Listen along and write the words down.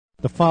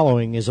The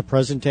following is a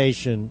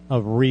presentation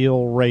of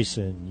Real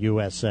Racing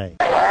USA.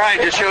 All right,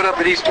 just showed up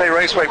at East Bay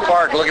Raceway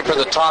Park looking for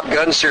the Top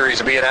Gun Series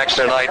to be in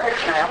action tonight.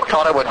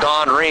 Caught up with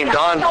Don Ream.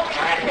 Don,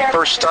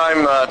 first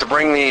time to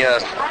bring the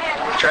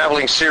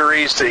traveling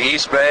series to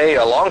East Bay.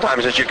 A long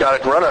time since you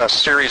got to run a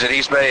series at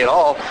East Bay at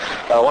all.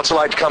 What's it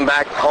like to come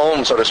back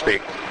home, so to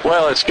speak?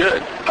 Well, it's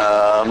good.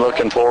 I'm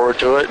looking forward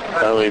to it.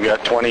 We've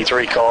got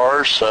 23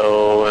 cars,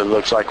 so it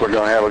looks like we're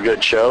going to have a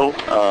good show.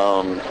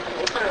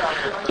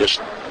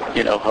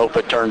 Hope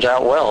it turns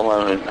out well.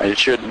 I mean, it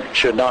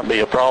should not be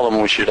a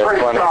problem. We should have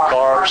plenty of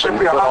cars and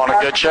put on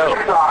a good show.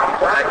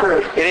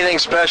 Anything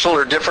special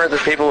or different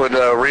that people would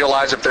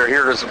realize if they're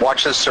here to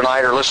watch this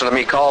tonight or listen to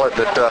me call it,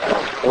 that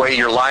the way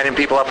you're lining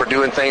people up or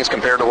doing things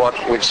compared to what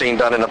we've seen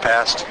done in the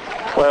past?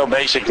 Well,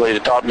 basically, the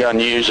Top Gun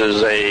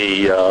uses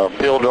a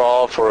bill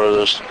draw for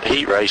the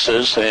heat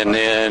races and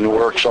then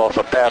works off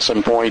of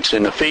passing points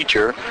in the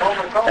feature.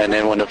 And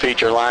then when the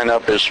feature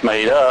lineup is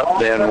made up,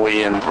 then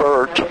we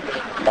invert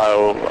by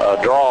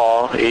a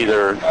draw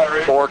either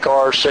 4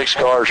 cars, 6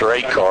 cars, or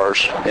 8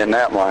 cars in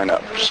that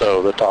lineup.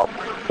 So the top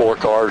 4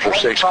 cars or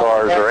 6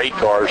 cars or 8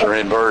 cars are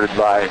inverted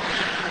by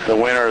the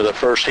winner of the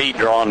first heat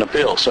drawing the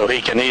bill. So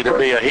he can either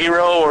be a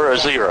hero or a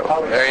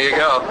zero. There you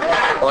go.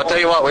 Well, I'll tell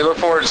you what, we look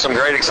forward to some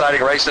great,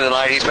 exciting racing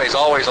tonight. East Bay's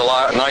always a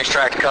nice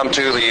track to come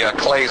to. The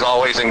clay's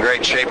always in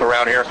great shape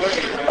around here.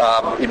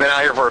 You've been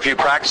out here for a few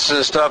practices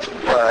and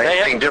stuff.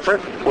 Anything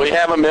different? We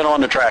haven't been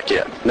on the track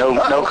yet.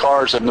 No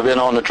cars have been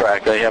on the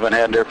track. They haven't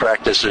had their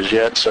practices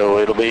yet, so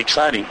it'll be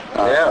exciting.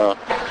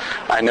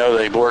 I know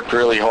they've worked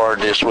really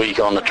hard this week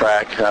on the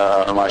track.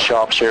 My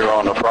shop's here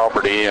on the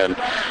property, and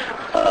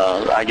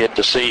I get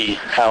to see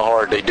how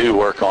hard they do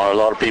work on it. A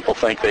lot of people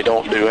think they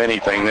don't do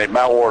anything. They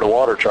about wore the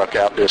water truck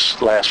out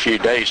this last few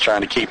days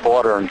trying to keep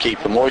water and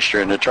keep the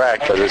moisture in the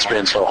track because it's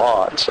been so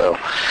hot. So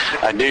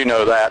I do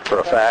know that for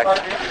a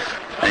fact.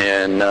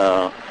 And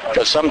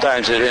because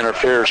sometimes it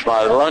interferes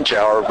my lunch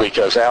hour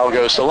because Al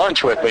goes to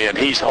lunch with me and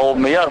he's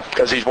holding me up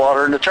because he's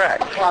watering the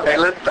track. Hey,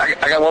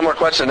 I got one more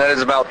question. That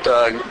is about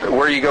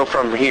where you go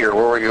from here.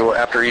 Where you go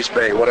after East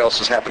Bay? What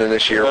else is happening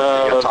this year?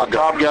 The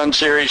Top Gun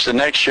Series, the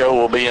next show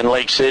will be in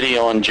Lake City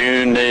on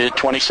June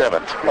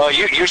 27th. Well,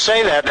 you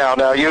say that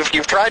now.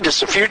 You've tried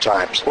this a few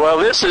times. Well,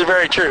 this is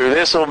very true.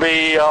 This will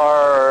be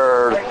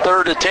our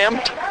 3rd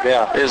attempt.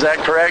 Yeah. Is that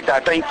correct? I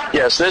think,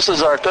 yes, this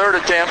is our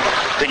 3rd attempt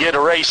to get a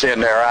race in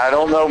there. I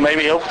don't know,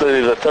 maybe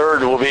hopefully the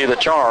 3rd will be the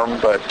charm,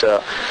 but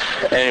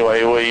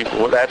anyway,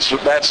 that's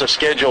a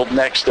scheduled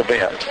next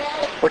event.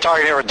 We're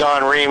talking here with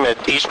Don Ream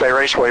at East Bay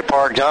Raceway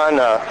Park. Don,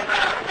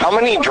 how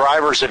many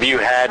drivers have you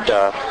had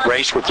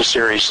race with the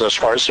series thus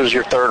far? This was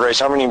your 3rd race.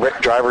 How many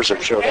drivers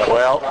have showed up?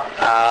 Well,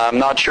 I'm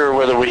not sure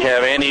whether we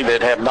have any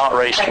that have not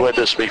raced with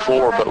us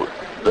before, but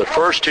the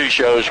first 2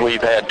 shows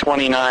we've had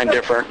 29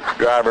 different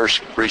drivers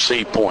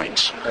receive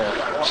points.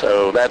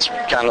 So that's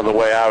kind of the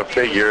way I would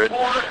figure it.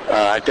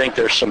 I think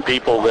there's some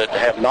people that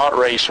have not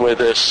raced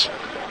with us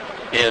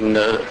in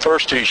the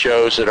first 2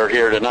 shows that are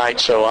here tonight,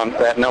 so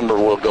that number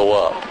will go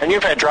up. And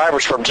you've had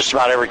drivers from just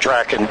about every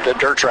track, and the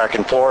dirt track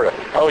in Florida.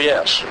 Oh,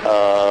 yes.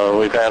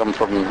 We've had them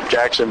from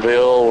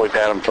Jacksonville, we've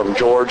had them from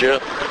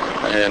Georgia,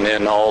 and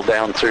then all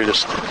down through the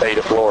state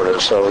of Florida.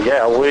 So,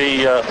 yeah,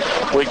 we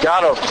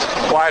got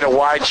quite a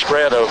wide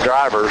spread of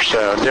drivers,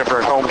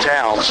 different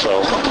hometowns,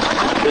 so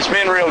it's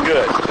been real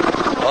good.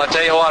 Well, I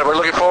tell you what, we're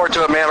looking forward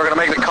to it, man. We're going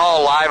to make the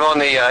call live on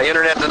the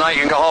internet tonight.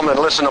 You can go home and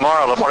listen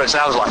tomorrow to what it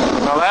sounds like.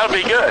 Well, that'll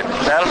be good.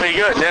 That'll be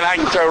good. Then I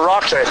can throw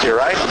rocks at you,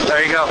 right?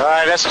 There you go. All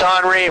right, that's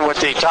Don Ream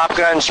with the Top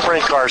Gun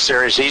Sprint Car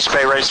Series, East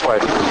Bay Raceway.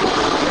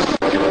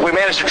 We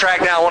managed to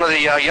track down one of the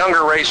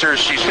younger racers.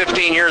 She's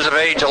 15 years of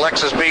age,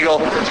 Alexis Beagle.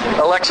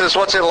 Alexis,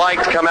 what's it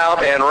like to come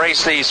out and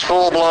race these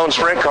full-blown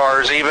sprint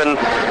cars, even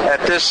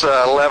at this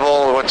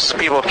level, which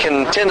people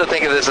can tend to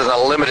think of this as a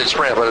limited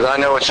sprint, but I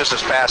know it's just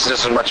as fast,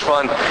 just as much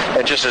fun,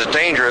 and just as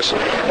dangerous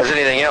as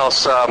anything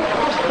else.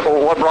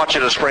 What brought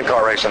you to sprint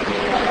car racing?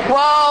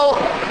 Well,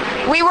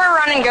 we were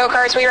running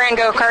go-karts. We ran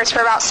go-karts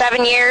for about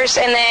 7 years,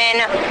 and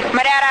then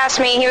my dad asked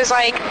me, he was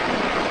like,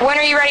 when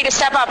are you ready to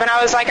step up? And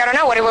I was like, I don't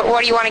know, what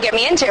do you want to get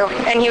me into?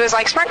 And he was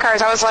like, sprint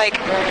cars. I was like,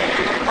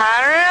 I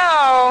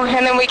don't know.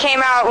 And then we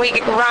came out, we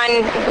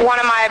run one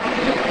of my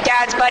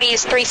dad's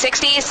buddies'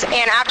 360s,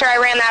 and after I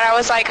ran that, I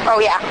was like,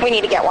 oh yeah, we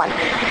need to get one.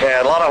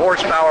 Yeah, a lot of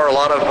horsepower, a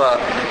lot of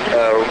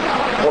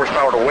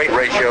horsepower to weight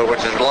ratio,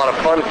 which is a lot of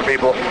fun for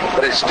people,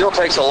 but it still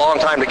takes a long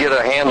time to get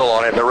a handle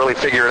on it and to really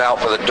figure it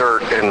out for the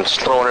dirt and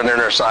throwing it in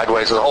there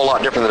sideways. It's a whole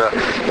lot different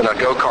than a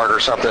go-kart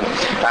or something.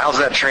 How's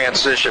that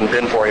transition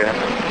been for you?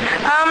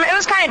 It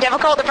was kind of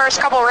difficult the first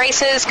couple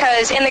races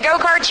because in the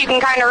go-karts you can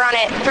kind of run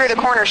it through the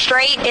corner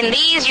straight. In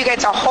these, you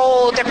get a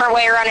whole different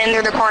way of running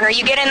through the corner.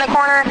 You get in the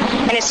corner,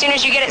 and as soon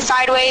as you get it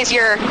sideways,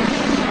 you're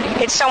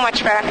It's so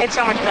much better. It's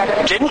so much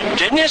better.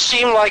 Didn't it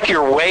seem like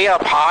you're way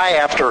up high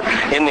after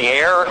in the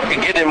air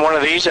getting in one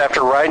of these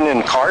after riding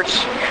in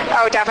carts?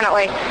 Oh,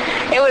 definitely.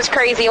 It was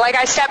crazy. Like,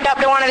 I stepped up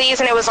to one of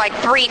these, and it was like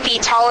 3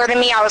 feet taller than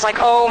me. I was like,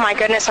 oh, my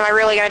goodness, am I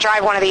really going to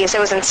drive one of these? It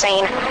was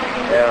insane.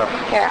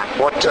 Yeah.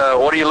 What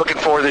are you looking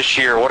for this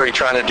year? What are you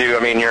trying to do? I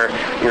mean, you're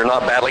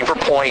not battling for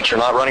points. You're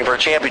not running for a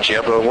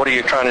championship. But what are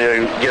you trying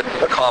to get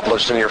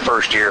accomplished in your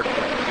first year?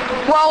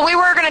 Well, we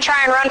were going to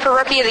try and run for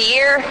Rookie of the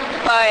Year,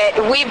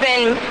 but we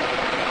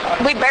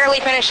barely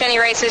finished any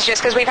races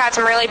just because we've had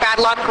some really bad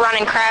luck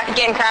running,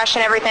 getting crashed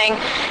and everything.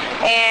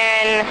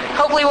 And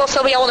hopefully we'll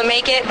still be able to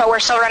make it, but we're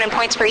still running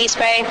points for East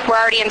Bay. We're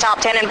already in top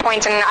 10 in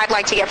points, and I'd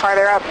like to get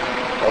farther up.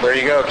 Well, there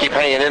you go. Keep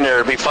hanging in there.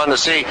 It'll be fun to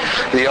see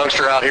the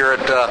youngster out here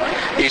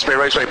at East Bay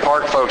Raceway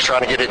Park, folks,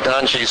 trying to get it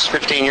done. She's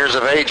 15 years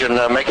of age and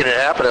making it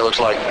happen, it looks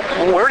like.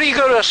 Where do you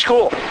go to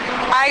school?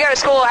 I go to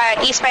school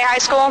at East Bay High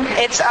School.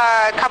 It's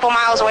a couple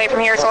miles away from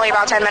here. It's only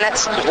about 10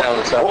 minutes.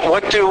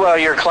 What do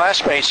your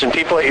classmates and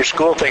people at your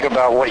school think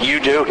about what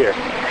you do here?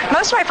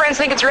 Most of my friends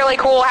think it's really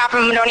cool. Half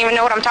of them don't even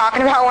know what I'm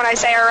talking about when I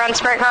say I run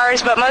sprint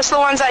cars, but most of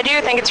the ones I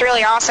do think it's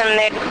really awesome.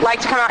 They'd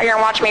like to come out here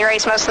and watch me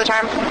race most of the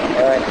time.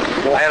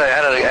 I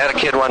had a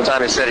kid one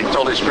time who said he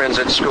told his friends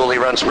at school he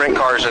runs sprint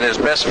cars, and his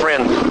best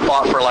friend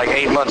thought for like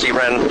 8 months he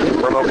ran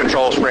remote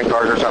control sprint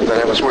cars or something.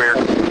 It was weird.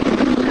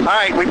 All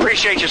right, we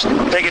appreciate you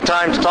taking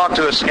time to talk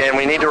to us, and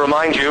we need to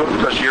remind you,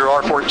 because you're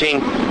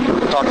R14,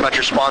 talk about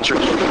your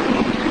sponsors.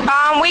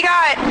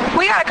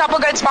 We got a couple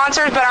good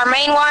sponsors, but our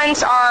main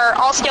ones are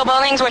All Steel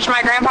Buildings, which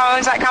my grandpa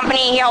owns that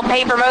company. He helped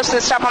pay for most of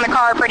the stuff on the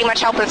car, pretty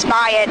much helped us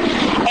buy it.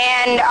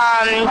 And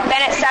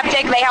Bennett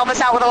Septic, they help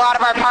us out with a lot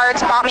of our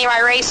parts, bought me my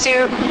race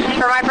suit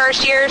for my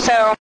first year,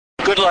 so...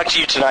 Good luck to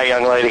you tonight,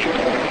 young lady.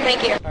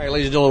 Thank you. All right,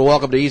 ladies and gentlemen,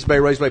 welcome to East Bay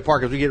Raceway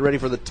Park as we get ready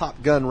for the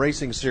Top Gun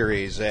Racing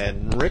Series.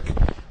 And, Rick,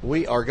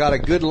 we are got a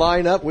good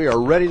lineup. We are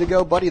ready to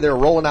go, buddy. They're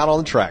rolling out on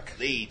the track.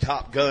 The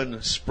Top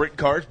Gun Sprint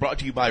Cars brought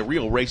to you by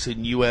Real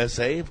Racing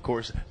USA. Of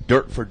course,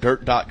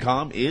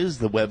 dirtfordirt.com is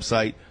the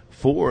website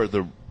for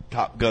the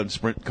Top Gun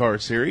Sprint Car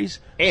Series.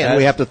 And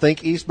we have to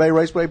thank East Bay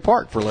Raceway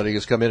Park for letting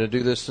us come in and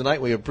do this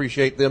tonight. We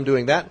appreciate them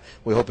doing that.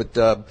 We hope it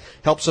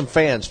helps some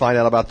fans find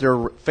out about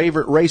their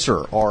favorite racer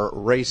or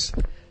race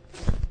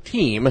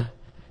team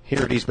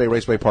here at East Bay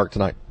Raceway Park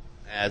tonight.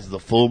 As the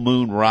full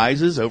moon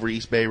rises over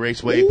East Bay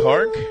Raceway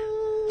Park,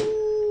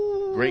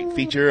 great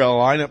feature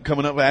lineup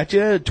coming up at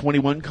you.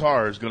 21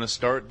 cars going to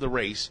start the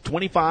race.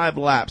 25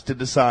 laps to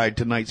decide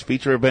tonight's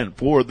feature event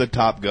for the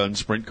Top Gun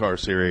Sprint Car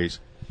Series.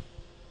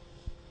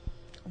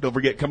 Don't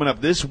forget, coming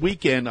up this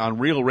weekend on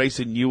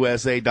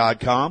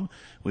RealRacingUSA.com,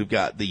 we've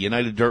got the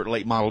United Dirt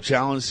Late Model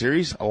Challenge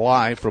Series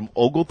live from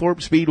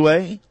Oglethorpe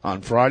Speedway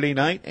on Friday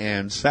night,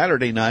 and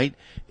Saturday night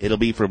it'll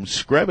be from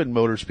Screven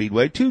Motor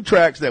Speedway, 2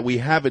 tracks that we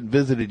haven't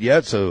visited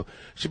yet, so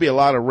should be a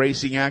lot of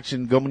racing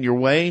action going your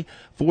way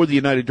for the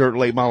United Dirt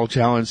Late Model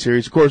Challenge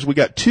Series. Of course, we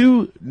got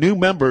 2 new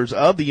members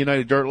of the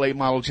United Dirt Late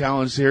Model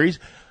Challenge Series,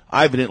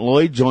 Ivan and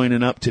Lloyd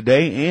joining up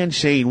today, and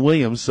Shane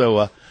Williams,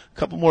 so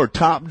couple more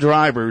top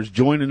drivers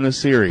joining the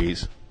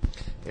series.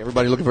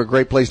 Everybody looking for a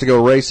great place to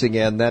go racing,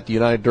 and that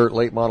United Dirt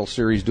Late Model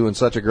Series doing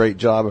such a great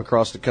job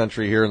across the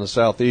country here in the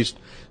Southeast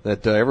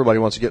that everybody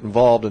wants to get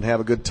involved and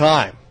have a good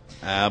time.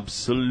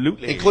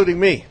 Absolutely. Including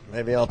me.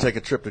 Maybe I'll take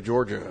a trip to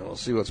Georgia and we'll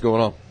see what's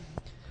going on.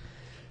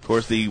 Of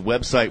course, the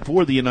website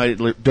for the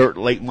United Dirt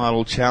Late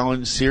Model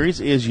Challenge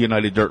Series is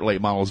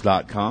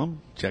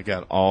UnitedDirtLateModels.com. Check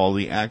out all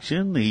the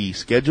action, the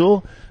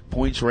schedule,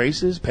 points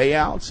races,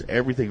 payouts,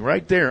 everything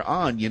right there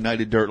on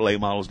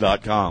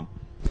UnitedDirtLateModels.com.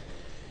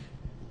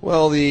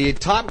 Well, the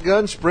Top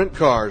Gun Sprint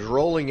Cars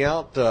rolling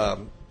out,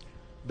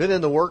 been in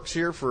the works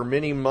here for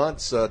many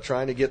months,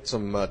 trying to get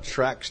some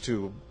tracks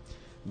to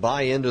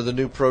buy into the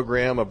new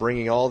program of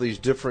bringing all these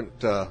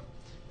different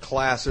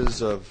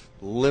classes of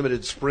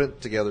limited sprint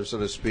together, so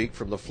to speak,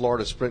 from the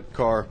Florida Sprint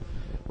Car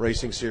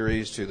Racing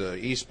Series to the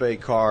East Bay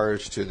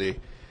Cars to the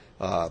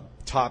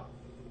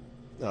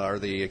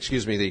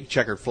the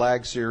Checkered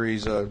Flag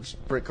Series,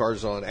 sprint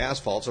cars on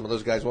asphalt. Some of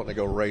those guys wanting to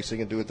go racing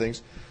and doing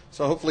things.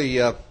 So hopefully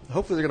they're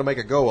going to make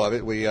a go of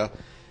it. We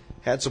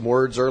had some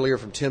words earlier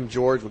from Tim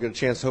George. We'll get a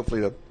chance,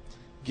 hopefully, to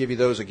give you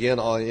those again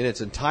in its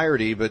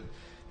entirety. But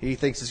he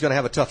thinks he's going to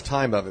have a tough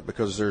time of it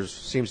because there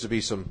seems to be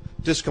some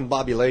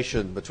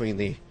discombobulation between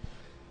the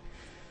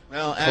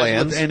plans.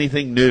 As with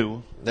anything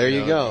new. There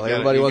you go.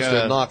 Everybody wants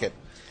to knock it.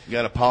 You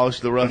got to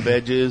polish the rough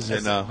edges,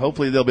 and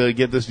hopefully they'll be able to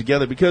get this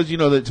together because,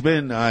 it's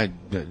been, I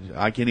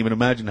can't even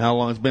imagine how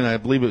long it's been. I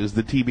believe it was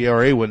the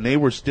TBRA when they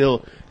were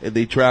still in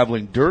the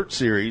Traveling Dirt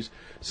Series,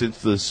 since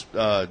the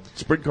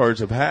sprint cars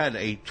have had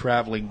a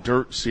Traveling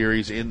Dirt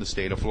Series in the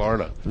state of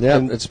Florida. Yeah,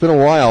 it's been a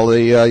while.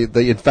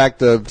 In fact,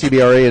 the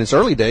TBRA in its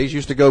early days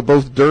used to go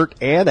both dirt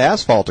and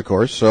asphalt, of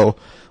course, so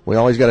we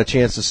always got a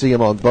chance to see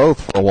them on both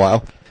for a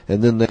while.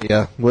 And then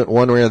they went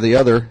one way or the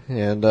other,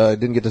 and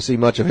didn't get to see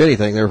much of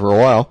anything there for a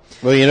while.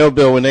 Well,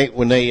 Bill,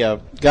 when they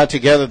got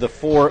together,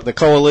 the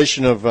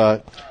coalition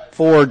of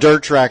 4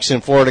 dirt tracks in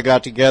Florida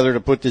got together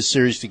to put this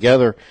series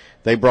together.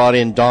 They brought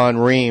in Don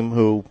Ream,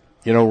 who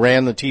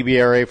ran the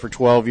TBRA for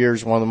 12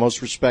 years, one of the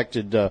most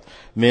respected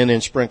men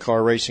in sprint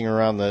car racing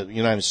around the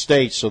United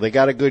States. So they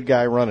got a good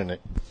guy running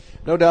it.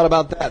 No doubt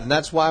about that, and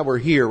that's why we're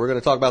here. We're going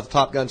to talk about the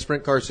Top Gun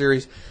Sprint Car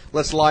Series.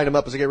 Let's line them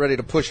up as we get ready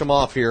to push them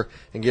off here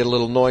and get a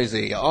little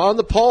noisy. On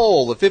the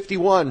pole, the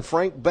 51,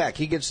 Frank Beck.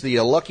 He gets the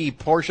lucky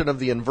portion of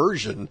the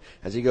inversion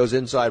as he goes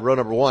inside row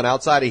number 1.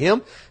 Outside of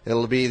him,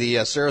 it'll be the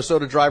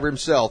Sarasota driver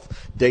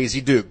himself,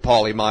 Daisy Duke,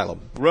 Paulie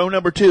Milam. Row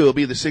number 2 will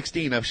be the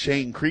 16 of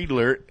Shane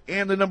Creedler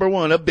and the number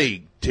 1 of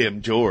Big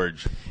Tim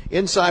George.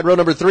 Inside row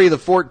number 3, the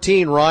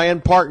 14,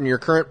 Ryan Parton, your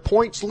current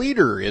points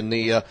leader in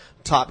the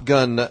Top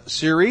Gun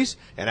series.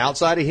 And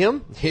outside of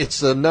him, it's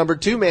the number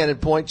 2 man in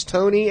points,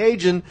 Tony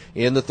Agin,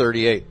 in the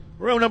 38.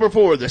 Row number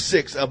 4, the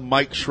 6 of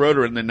Mike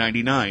Schroeder and the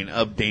 99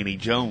 of Danny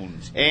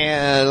Jones.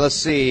 And let's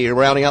see,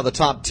 rounding out the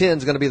top 10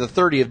 is going to be the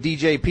 30 of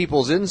DJ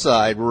Peoples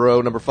inside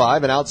row number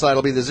 5. And outside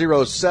will be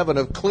the 07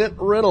 of Clint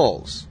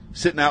Reynolds.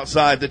 Sitting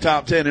outside the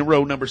top 10 in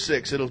row number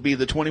 6, it'll be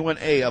the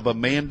 21A of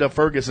Amanda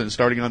Ferguson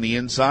starting on the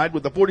inside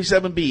with the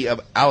 47B of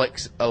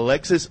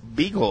Alexis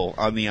Beagle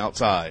on the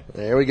outside.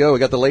 There we go. We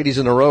got the ladies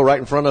in a row right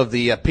in front of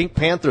the Pink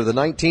Panther, the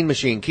 19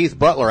 machine, Keith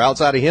Butler.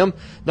 Outside of him,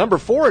 number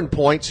 4 in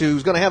points,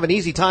 who's going to have an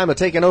easy time of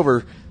taking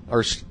over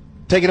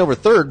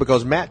third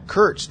because Matt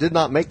Kurtz did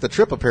not make the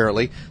trip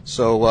apparently.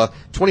 So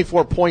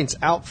 24 points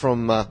out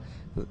from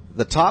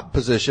the top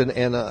position,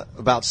 and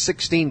about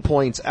 16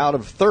 points out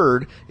of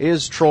third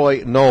is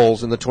Troy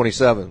Knowles in the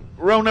 27.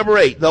 Row number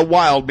 8, the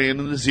wild man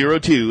in the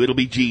 02. It'll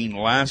be Gene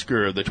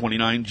Lasker. The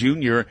 29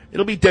 junior,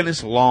 it'll be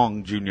Dennis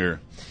Long Jr.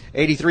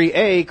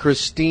 83A,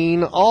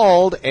 Christine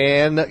Ald,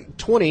 and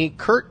 20,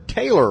 Kurt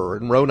Taylor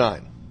in row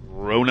 9.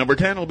 Row number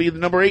 10 will be the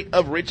number 8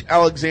 of Rich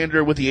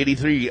Alexander with the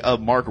 83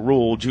 of Mark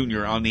Rule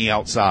Jr. on the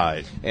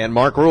outside. And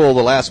Mark Rule,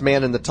 the last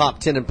man in the top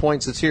 10 in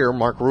points that's here.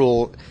 Mark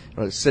Rule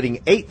sitting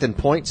 8th in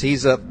points.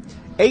 He's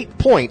 8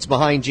 points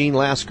behind Gene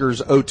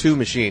Lasker's 02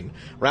 machine.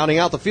 Rounding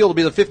out the field will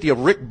be the 50 of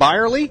Rick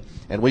Byerly,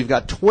 and we've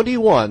got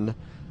 21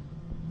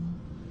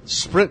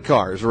 sprint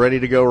cars ready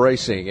to go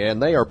racing,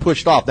 and they are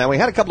pushed off. Now, we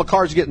had a couple of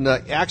cars getting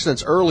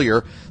accidents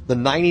earlier. The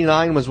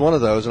 99 was one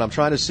of those, and I'm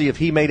trying to see if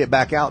he made it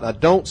back out. I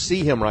don't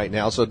see him right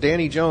now, so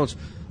Danny Jones.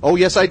 Oh,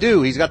 yes, I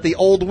do. He's got the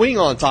old wing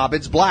on top.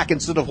 It's black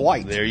instead of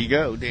white. There you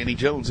go. Danny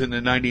Jones in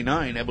the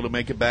 99, able to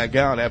make it back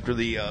out after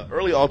the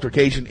early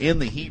altercation in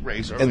the heat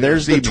race. And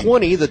there's the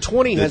 20. The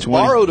 20 has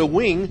borrowed a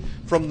wing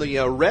from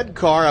the red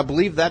car. I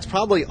believe that's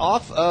probably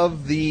off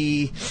of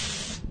the...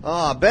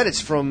 I bet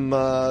it's from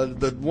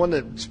the one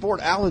that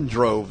Sport Allen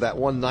drove that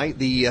one night,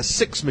 the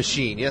 6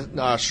 machine.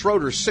 Yeah,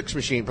 Schroeder's 6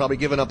 machine, probably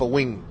giving up a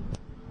wing.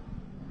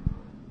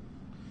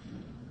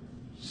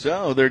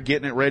 So they're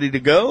getting it ready to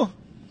go.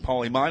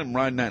 Paulie Milam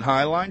riding that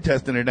high line,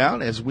 testing it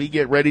out as we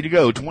get ready to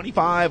go.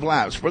 25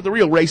 laps for the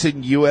Real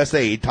Racing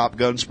USA Top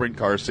Gun Sprint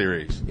Car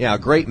Series. Yeah, a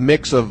great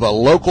mix of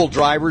local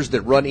drivers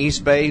that run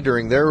East Bay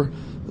during their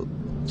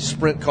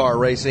sprint car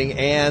racing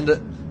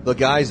and the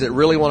guys that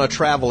really want to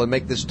travel and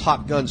make this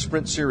Top Gun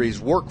Sprint Series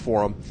work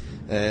for them.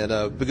 And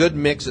a good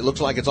mix. It looks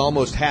like it's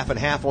almost half and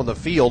half on the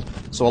field.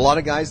 So a lot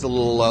of guys, the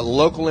little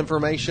local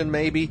information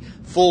maybe.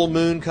 Full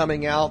moon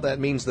coming out. That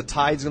means the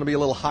tide's going to be a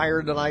little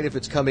higher tonight if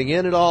it's coming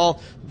in at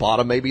all.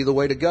 Bottom may be the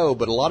way to go.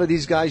 But a lot of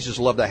these guys just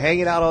love to hang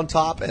it out on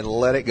top and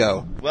let it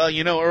go. Well,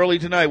 early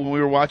tonight when we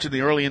were watching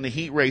the early in the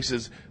heat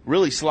races,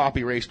 really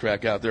sloppy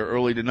racetrack out there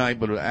early tonight.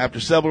 But after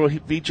several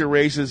feature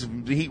races,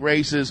 heat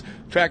races,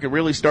 track is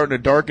really starting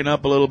to darken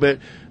up a little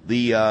bit.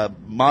 The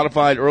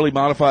early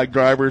modified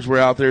drivers were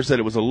out there, said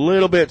it was a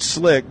little bit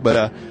slick,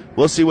 but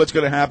we'll see what's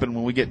going to happen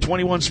when we get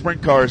 21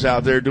 sprint cars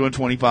out there doing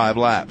 25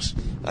 laps.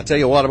 I tell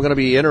you what, I'm going to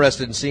be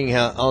interested in seeing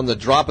how on the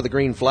drop of the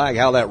green flag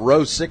how that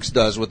row 6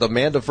 does with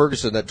Amanda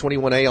Ferguson, that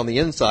 21A on the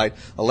inside,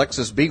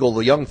 Alexis Beagle,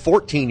 the young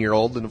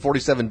 14-year-old, and the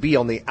 47B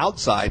on the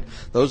outside.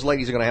 Those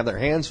ladies are going to have their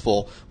hands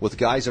full with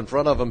guys in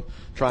front of them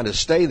trying to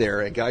stay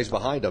there and guys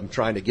behind them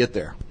trying to get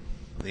there.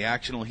 The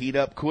action will heat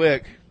up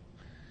quick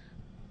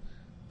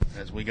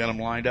as we got them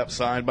lined up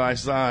side by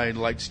side,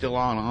 lights still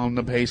on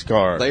the pace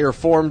car. They are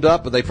formed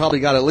up, but they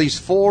probably got at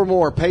least 4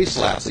 more pace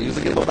laps. They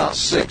usually give them about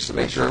 6 to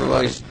make sure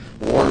everybody's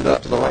warmed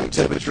up to the right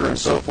temperature and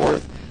so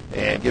forth,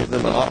 and give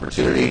them an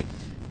opportunity.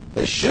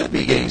 They should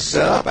be getting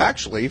set up,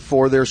 actually,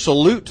 for their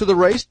salute to the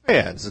race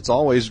fans. It's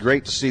always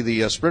great to see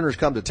the sprinters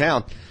come to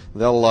town.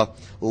 They'll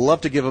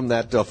love to give them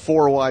that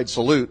 4-wide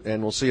salute,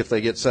 and we'll see if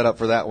they get set up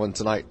for that one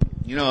tonight.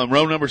 In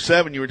row number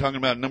 7, you were talking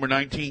about number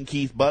 19,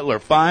 Keith Butler,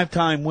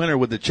 5-time winner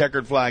with the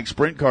Checkered Flag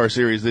Sprint Car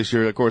Series this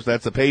year. Of course,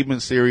 that's the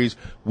pavement series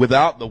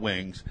without the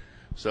wings.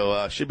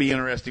 So should be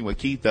interesting what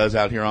Keith does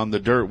out here on the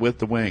dirt with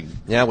the wing.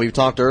 Yeah, we've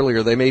talked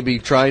earlier. They may be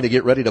trying to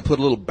get ready to put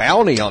a little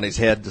bounty on his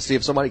head to see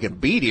if somebody can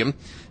beat him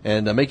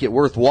and make it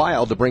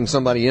worthwhile to bring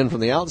somebody in from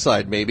the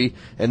outside maybe.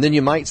 And then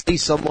you might see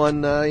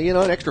someone,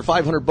 an extra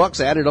 $500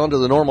 added onto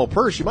the normal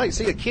purse. You might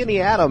see a Kenny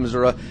Adams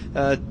or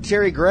a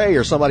Terry Gray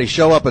or somebody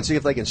show up and see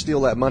if they can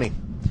steal that money.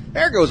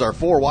 There goes our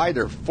 4-wide.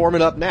 They're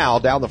forming up now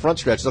down the front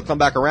stretch. They'll come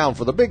back around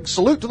for the big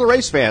salute to the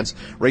race fans.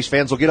 Race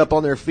fans will get up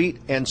on their feet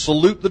and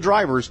salute the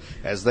drivers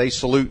as they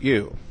salute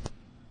you.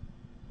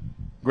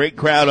 Great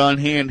crowd on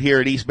hand here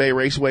at East Bay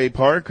Raceway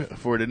Park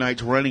for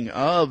tonight's running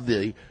of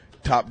the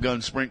Top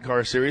Gun Sprint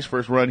Car Series.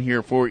 First run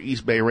here for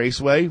East Bay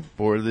Raceway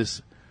for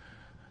this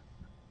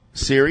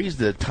series.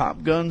 The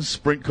Top Gun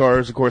Sprint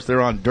Cars, of course,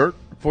 they're on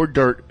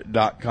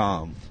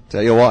dirtfordirt.com.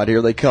 Tell you what,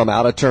 here they come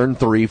out of turn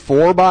 3,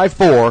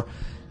 4x4.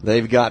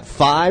 They've got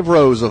 5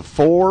 rows of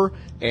 4,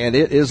 and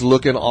it is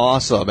looking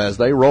awesome as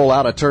they roll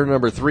out of turn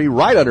number 3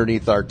 right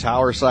underneath our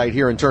tower site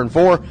here in turn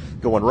 4,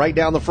 going right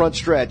down the front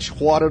stretch.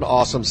 What an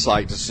awesome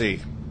sight to see.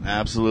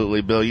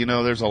 Absolutely, Bill. You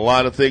know, there's a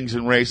lot of things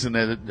in racing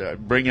that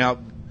bring out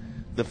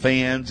the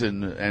fans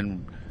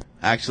and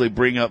actually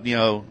bring up, you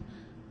know,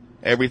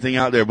 everything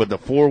out there. But the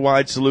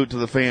 4-wide salute to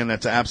the fan,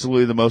 that's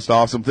absolutely the most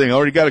awesome thing.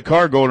 Already got a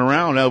car going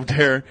around out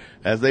there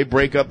as they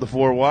break up the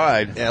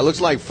 4-wide. Yeah, it looks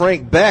like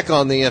Frank Beck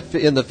in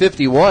the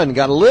 51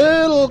 got a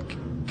little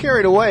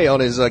carried away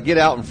on his get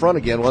out in front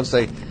again once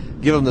they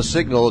give him the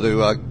signal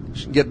to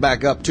get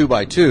back up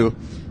 2x2.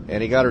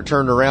 And he got her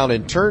turned around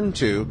in turn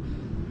 2.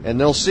 And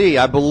they'll see,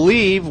 I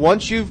believe,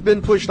 once you've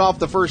been pushed off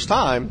the first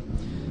time,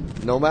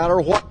 no matter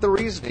what the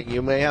reasoning,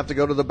 you may have to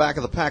go to the back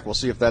of the pack. We'll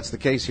see if that's the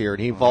case here.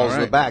 And he falls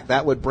to the back.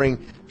 That would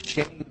bring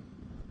Shane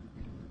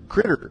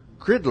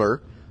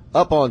Cridler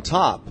up on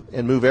top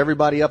and move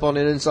everybody up on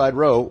an inside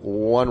row,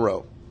 1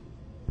 row.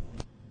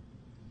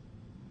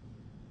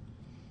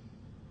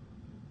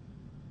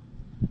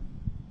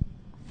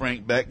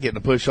 Frank Beck getting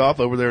a push off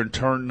over there in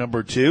turn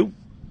number 2.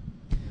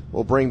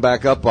 We'll bring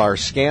back up our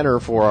scanner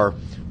for our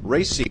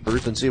race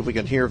seekers and see if we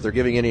can hear if they're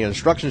giving any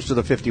instructions to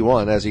the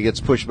 51 as he gets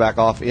pushed back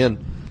off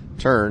in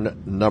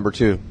turn number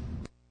 2.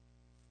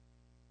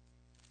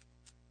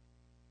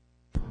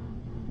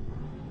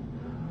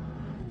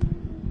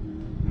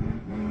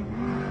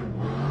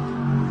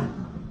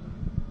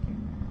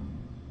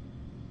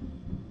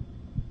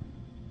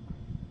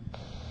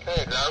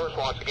 Okay, drivers,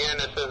 once again,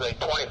 this is a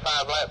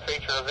 25-lap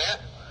feature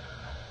event.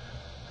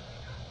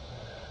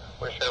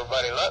 Wish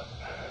everybody luck.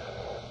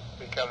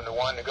 Be coming to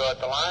 1 to go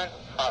at the line.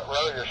 Front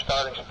row, your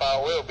starting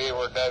spot will be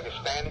where Doug is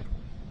standing.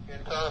 In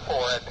turn 4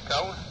 at the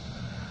cone.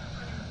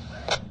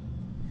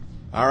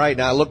 All right,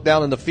 now look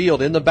down in the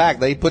field. In the back,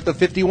 they put the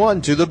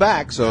 51 to the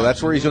back, so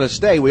that's where he's going to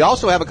stay. We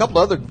also have a couple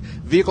other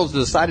vehicles that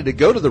decided to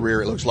go to the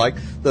rear, it looks like.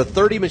 The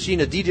 30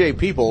 machine of DJ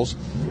Peoples,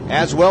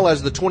 as well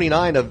as the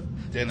 29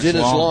 of Dennis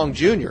Long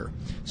Jr.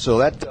 So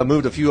that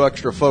moved a few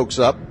extra folks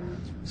up.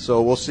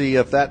 So we'll see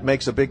if that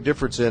makes a big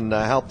difference in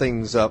how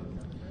things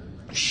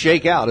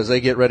shake out as they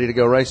get ready to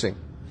go racing.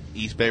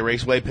 East Bay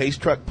Raceway pace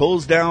truck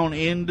pulls down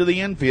into the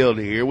infield.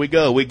 Here we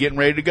go. We're getting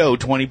ready to go.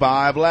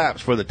 25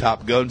 laps for the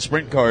Top Gun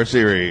Sprint Car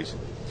Series.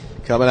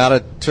 Coming out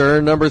of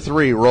turn number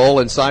 3,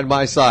 rolling side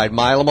by side.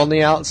 Milam on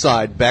the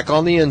outside, Beck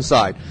on the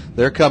inside.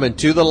 They're coming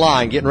to the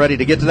line, getting ready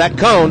to get to that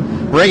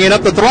cone, bringing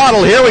up the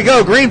throttle. Here we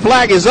go. Green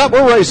flag is up.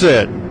 We're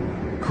racing.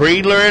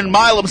 Creedler and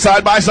Milam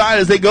side by side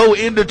as they go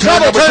into turn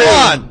number 2.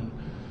 On.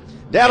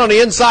 Down on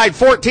the inside,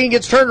 14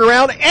 gets turned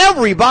around.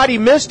 Everybody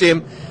missed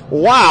him.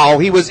 Wow,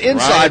 he was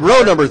inside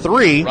row number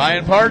 3.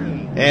 Ryan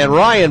Parton. And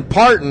Ryan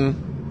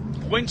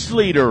Parton. Points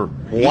leader.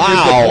 He Wow.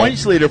 was the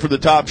points leader for the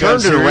Top Gun Turned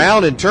it Series.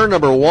 around in turn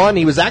number 1.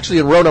 He was actually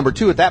in row number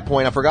 2 at that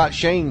point. I forgot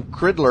Shane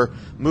Cridler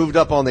moved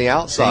up on the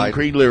outside.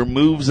 Shane Creedler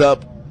moves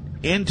up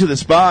into the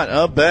spot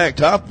of Beck.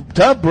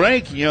 Tough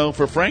break, you know,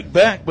 for Frank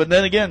Beck, but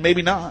then again,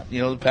 maybe not.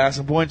 You know, the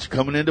passing points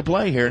coming into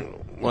play here.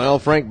 Well,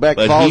 Frank Beck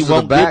But falls he to the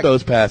won't back. get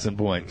those passing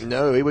points.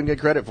 No, he wouldn't get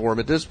credit for him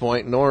at this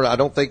point, nor I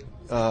don't think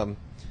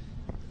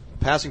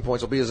passing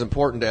points will be as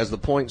important as the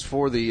points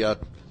for the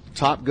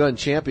Top Gun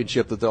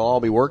Championship that they'll all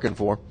be working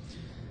for.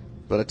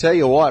 But I tell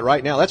you what,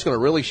 right now, that's going to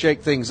really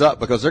shake things up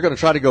because they're going to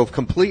try to go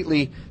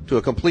completely to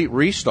a complete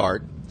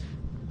restart.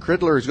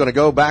 Cridler is going to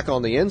go back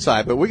on the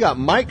inside, but we got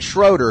Mike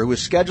Schroeder, who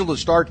was scheduled to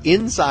start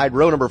inside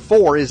row number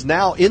 4, is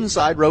now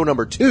inside row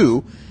number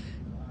 2.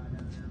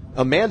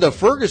 Amanda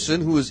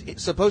Ferguson, who is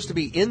supposed to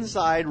be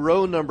inside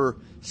row number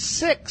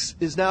 6,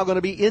 is now going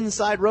to be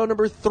inside row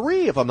number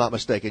 3, if I'm not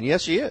mistaken.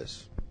 Yes, she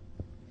is.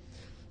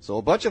 So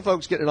a bunch of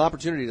folks get an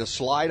opportunity to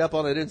slide up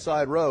on an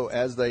inside row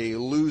as they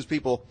lose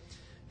people,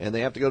 and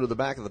they have to go to the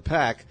back of the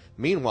pack.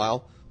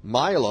 Meanwhile,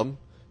 Milam,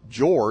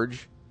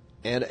 George,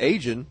 and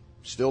Agin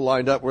still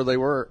lined up where they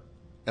were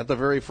at the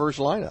very first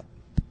lineup.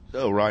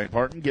 So Ryan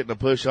Parton getting a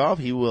push off.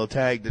 He will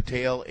tag the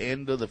tail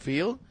end of the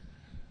field.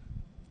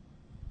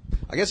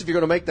 I guess if you're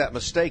going to make that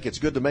mistake, it's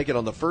good to make it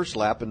on the first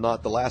lap and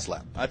not the last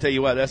lap. I tell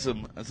you what, that's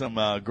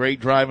some great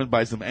driving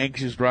by some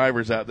anxious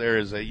drivers out there.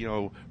 As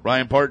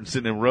Ryan Parton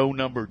sitting in row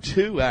number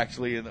 2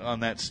 actually on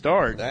that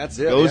start. That's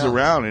it. Goes yeah.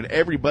 around and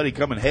everybody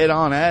coming head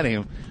on at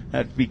him.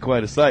 That'd be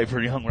quite a sight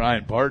for young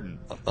Ryan Parton.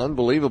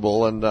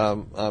 Unbelievable, and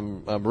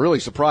I'm really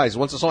surprised.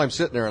 Once I saw him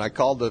sitting there and I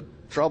called the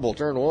trouble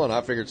turn 1,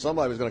 I figured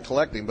somebody was going to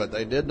collect him, but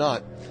they did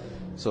not.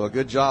 So a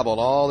good job on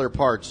all their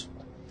parts.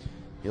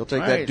 He'll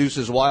take that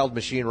Deuces Wild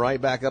machine right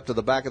back up to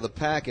the back of the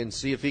pack and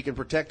see if he can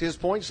protect his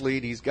points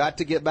lead. He's got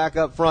to get back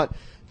up front.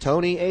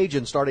 Tony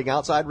Agin, starting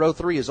outside row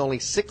 3, is only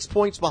 6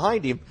 points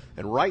behind him.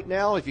 And right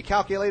now, if you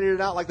calculated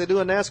it out like they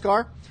do in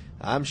NASCAR,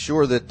 I'm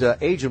sure that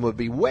Agin would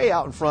be way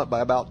out in front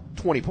by about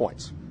 20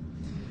 points.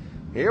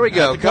 Here we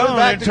go. Coming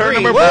back to turn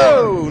green. number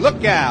Whoa,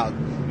 look out.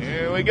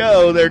 Here we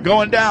go. They're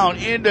going down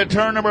into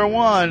turn number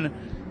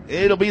 1.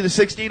 It'll be the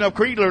 16 of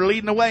Creedler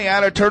leading the way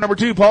out of turn number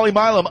 2. Paulie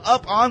Milam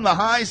up on the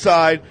high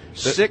side.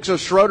 6 of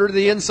Schroeder to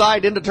the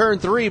inside into turn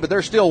 3, but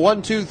they're still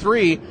 1, 2,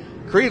 3.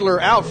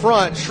 Creedler out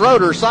front.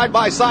 Schroeder side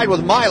by side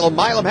with Milam.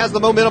 Milam has the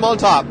momentum on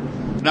top.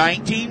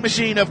 19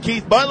 machine of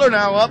Keith Butler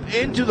now up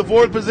into the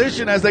 4th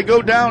position as they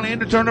go down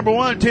into turn number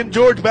 1. Tim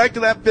George back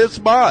to that 5th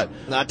spot.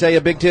 And I tell you,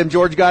 Big Tim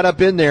George got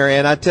up in there,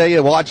 and I tell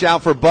you, watch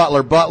out for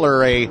Butler.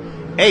 Butler, a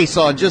ace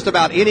on just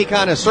about any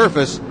kind of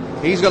surface.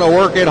 He's going to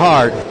work it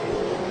hard.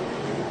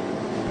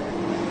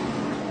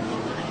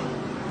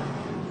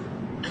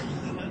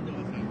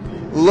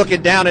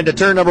 Looking down into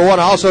turn number 1,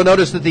 I also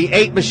noticed that the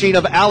 8 machine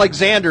of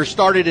Alexander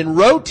started in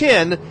row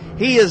 10.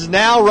 He is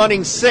now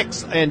running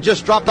 6th and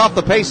just dropped off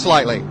the pace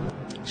slightly.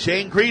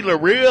 Shane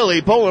Creedler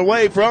really pulling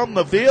away from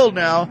the field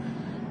now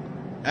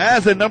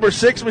as the number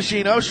 6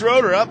 machine of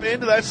Schroeder up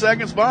into that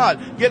 2nd spot.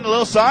 Getting a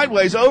little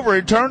sideways over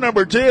in turn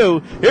number 2.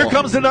 Here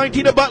comes the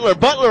 19 of Butler.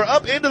 Butler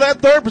up into that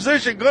 3rd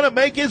position. Going to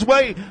make his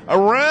way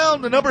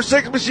around the number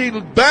 6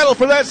 machine. Battle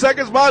for that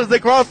 2nd spot as they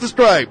cross the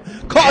stripe.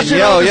 Caution.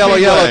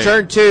 Yellow.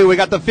 Turn 2. We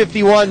got the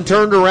 51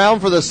 turned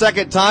around for the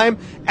 2nd time.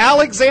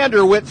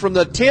 Alexander went from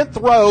the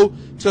 10th row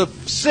to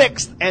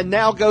 6th and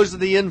now goes to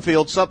the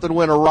infield. Something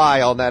went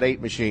awry on that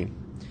 8 machine.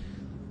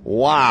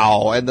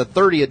 Wow, and the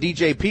 30 of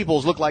DJ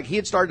Peoples looked like he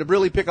had started to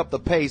really pick up the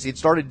pace. He'd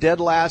started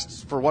dead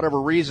last for whatever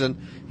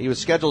reason. He was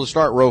scheduled to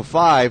start row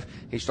 5.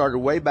 He started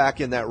way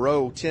back in that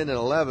row 10 and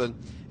 11,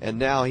 and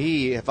now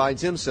he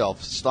finds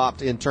himself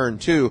stopped in turn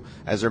 2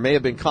 as there may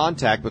have been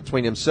contact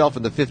between himself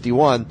and the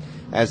 51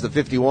 as the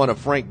 51 of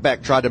Frank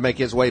Beck tried to make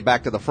his way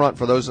back to the front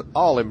for those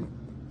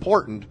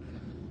all-important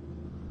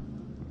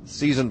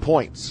season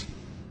points.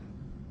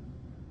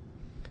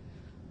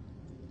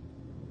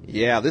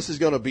 Yeah, this is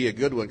going to be a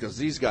good one because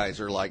these guys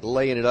are like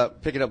laying it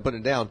up, picking it up, putting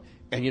it down.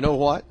 And you know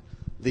what?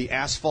 The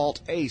asphalt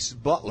ace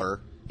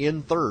Butler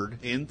in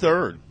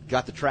 3rd.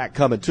 Got the track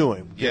coming to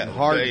him. Getting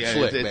hard and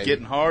slick, it's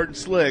getting hard and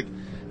slick,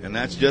 and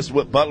that's just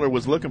what Butler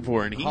was looking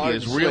for. And he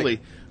is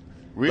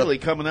really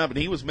coming up, and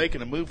he was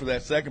making a move for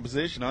that 2nd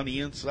position on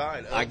the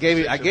inside. I gave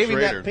him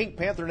that Pink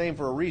Panther name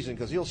for a reason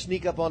because he'll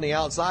sneak up on the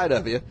outside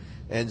of you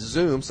and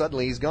zoom.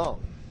 Suddenly he's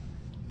gone.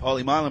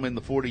 Paulie Milam in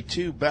the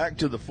 42, back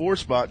to the 4th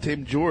spot.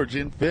 Tim George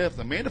in 5th.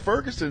 Amanda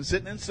Ferguson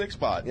sitting in 6th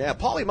spot. Yeah,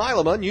 Paulie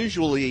Milam,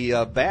 unusually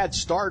bad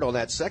start on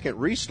that 2nd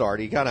restart.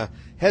 He kind of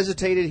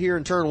hesitated here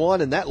in turn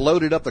 1, and that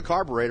loaded up the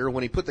carburetor.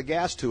 When he put the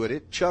gas to it,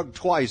 it chugged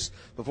twice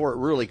before it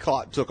really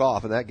took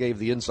off, and that gave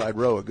the inside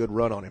row a good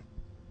run on him.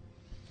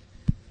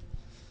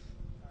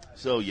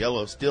 So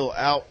Yellow still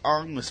out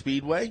on the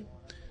speedway.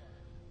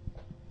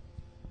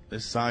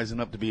 This is sizing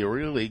up to be a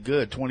really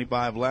good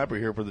 25-lapper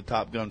here for the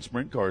Top Gun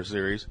Sprint Car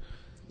Series.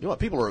 You know what?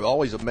 People are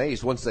always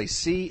amazed once they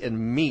see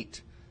and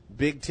meet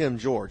Big Tim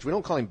George. We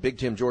don't call him Big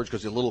Tim George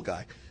because he's a little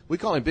guy. We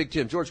call him Big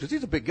Tim George because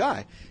he's a big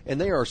guy. And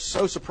they are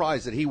so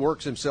surprised that he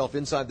works himself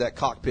inside that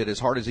cockpit as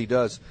hard as he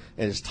does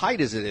and as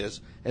tight as it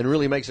is and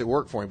really makes it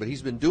work for him. But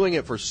he's been doing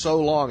it for so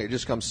long, it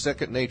just comes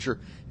second nature,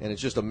 and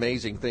it's just an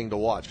amazing thing to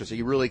watch because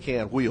he really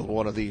can wield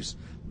one of these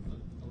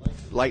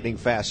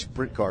lightning-fast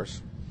sprint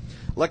cars.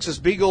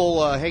 Lexus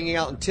Beagle hanging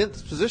out in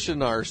 10th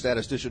position, our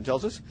statistician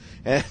tells us.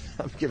 And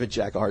I'm giving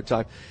Jack a hard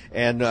time.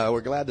 And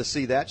we're glad to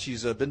see that.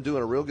 She's been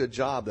doing a real good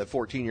job, that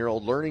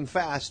 14-year-old, learning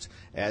fast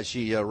as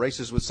she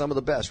races with some of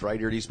the best right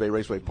here at East Bay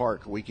Raceway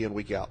Park, week in,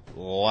 week out.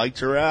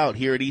 Lights are out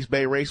here at East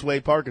Bay Raceway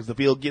Park as the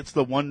field gets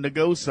the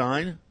 1-to-go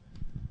sign.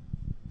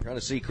 Trying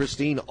to see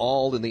Christine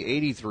Auld in the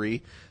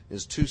 83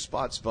 is 3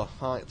 spots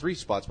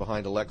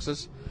behind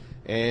Alexis.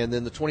 And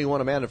then the 21,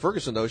 Amanda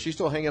Ferguson, though, she's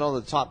still hanging on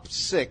the top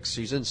 6.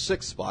 She's in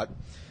 6th spot.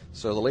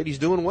 So the lady's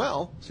doing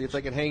well. See if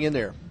they can hang in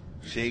there.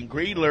 Shane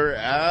Creedler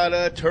out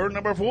of turn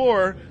number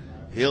 4.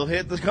 He'll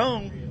hit the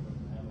cone.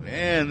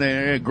 And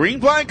the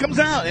green flag comes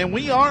out, and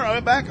we are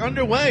back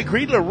underway.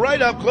 Creedler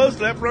right up close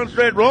to that front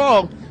straight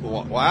wall.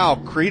 Wow,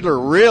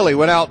 Creedler really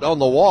went out on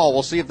the wall.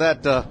 We'll see if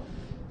that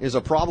is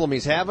a problem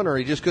he's having, or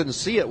he just couldn't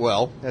see it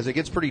well, as it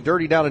gets pretty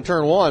dirty down in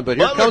turn 1. But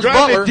here comes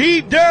Butler.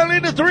 Deep down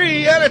into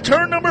 3 out of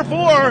turn number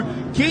 4.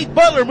 Keith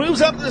Butler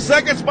moves up to the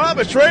 2nd spot,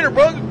 but Schrader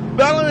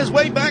battling his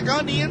way back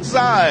on the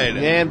inside.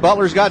 And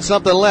Butler's got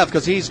something left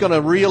because he's going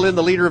to reel in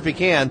the leader if he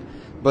can.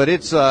 But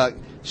it's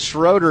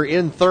Schroeder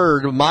in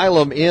 3rd,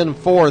 Milam in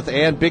 4th,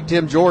 and Big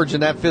Tim George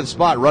in that 5th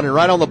spot, running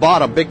right on the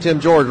bottom. Big Tim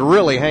George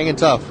really hanging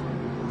tough.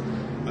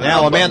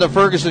 Now Amanda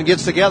Ferguson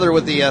gets together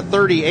with the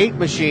 38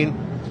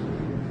 machine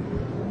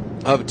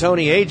of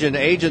Tony Agin.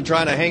 Agin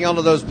trying to hang on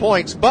to those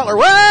points. Butler,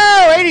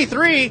 whoa,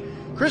 83.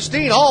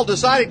 Christine Hall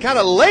decided kind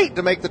of late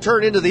to make the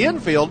turn into the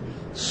infield.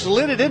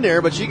 Slid it in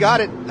there, but she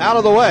got it out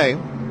of the way.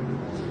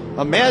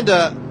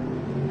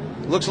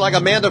 Looks like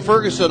Amanda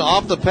Ferguson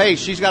off the pace.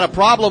 She's got a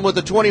problem with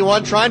the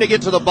 21, trying to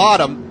get to the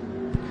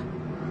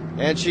bottom.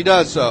 And she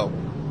does so.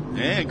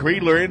 And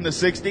Creedler in the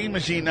 16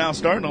 machine now,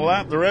 starting to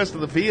lap the rest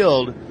of the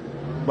field.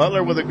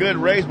 Butler with a good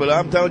race, but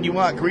I'm telling you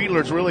what,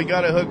 Creedler's really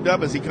got it hooked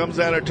up as he comes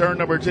out of turn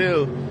number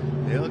 2.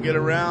 They'll get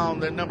around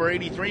the number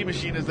 83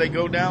 machine as they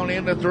go down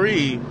into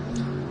 3.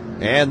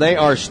 And they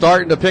are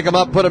starting to pick them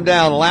up, put them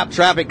down. Lap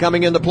traffic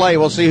coming into play.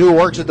 We'll see who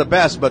works it the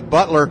best, but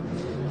Butler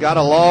got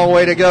a long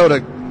way to go to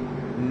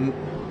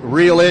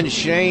reel in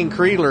Shane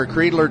Creedler.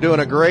 Creedler doing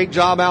a great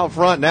job out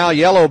front. Now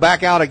Yellow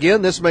back out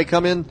again. This may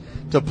come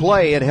into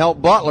play and help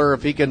Butler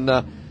if he can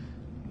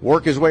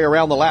work his way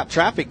around the lap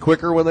traffic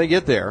quicker when they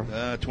get there.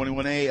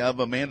 21A of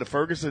Amanda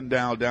Ferguson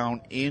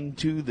down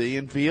into the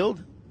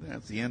infield.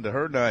 That's the end of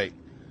her night.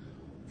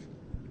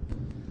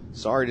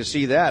 Sorry to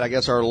see that. I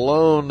guess our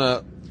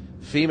lone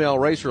female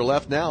racer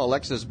left now,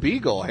 Alexis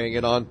Beagle,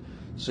 hanging on.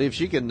 See if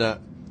she can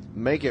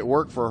make it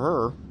work for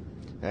her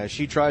as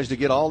she tries to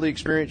get all the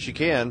experience she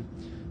can.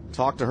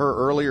 Talked to her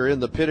earlier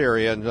in the pit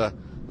area, and the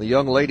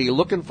young lady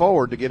looking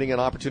forward to getting an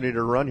opportunity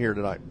to run here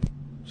tonight.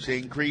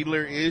 Shane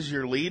Creedler is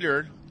your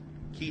leader.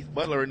 Keith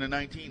Butler in the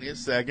 19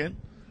 is second.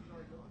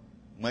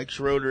 Mike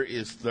Schroeder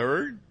is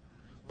third.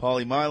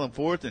 Paulie Milam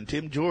fourth, and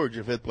Tim George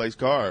a fifth-place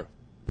car.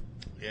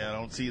 Yeah, I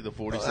don't see the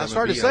 47. That's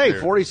hard to say.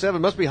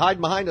 47 must be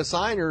hiding behind a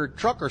sign or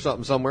truck or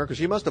something somewhere because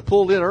she must have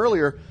pulled in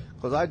earlier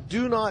because I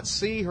do not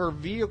see her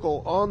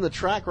vehicle on the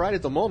track right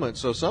at the moment,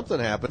 so something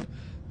happened.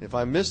 If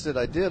I missed it,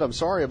 I did. I'm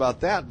sorry about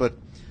that, but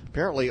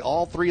apparently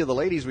all three of the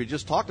ladies we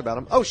just talked about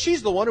them. Oh,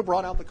 she's the one who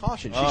brought out the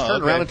caution. She's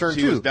turned around in turn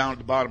 2. She was down at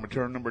the bottom of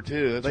turn number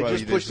 2. That's they why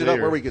just pushed it up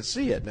where we could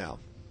see it now.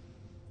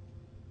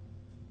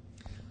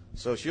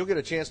 So she'll get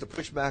a chance to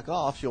push back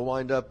off. She'll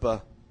wind up,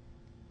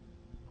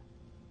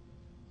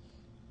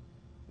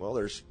 well,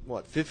 there's,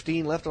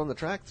 15 left on the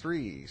track?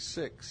 3,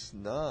 6,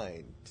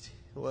 9,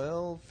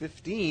 12,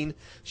 15.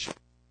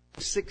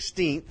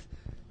 16th,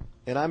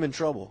 and I'm in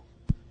trouble.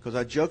 Because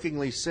I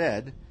jokingly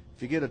said,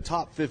 if you get a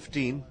top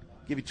 15,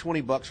 give you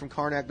 $20 from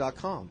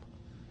Karnak.com.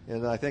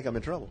 And I think I'm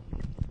in trouble.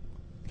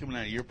 Coming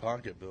out of your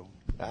pocket, Bill.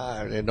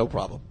 No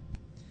problem.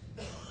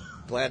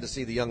 Glad to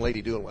see the young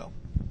lady doing well.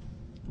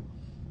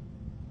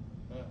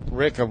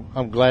 Rick,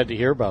 I'm glad to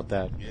hear about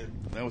that. Yeah,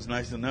 that was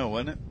nice to know,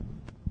 wasn't it?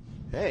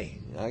 Hey,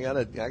 I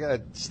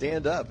gotta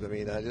stand up. I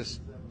mean, I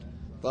just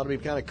thought it'd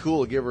be kind of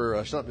cool to give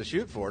her something to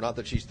shoot for. Not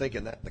that she's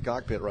thinking that in the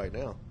cockpit right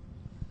now.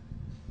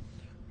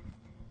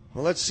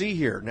 Well, let's see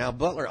here. Now,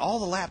 Butler, all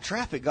the lap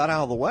traffic got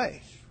out of the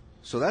way.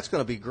 So that's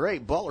going to be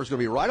great. Butler's going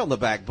to be right on the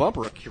back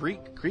bumper of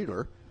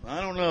Creedler.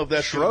 I don't know if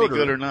that's going to be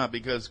good or not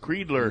because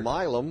Creedler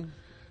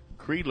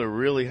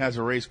really has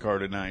a race car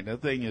tonight.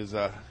 That thing is,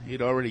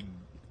 he'd already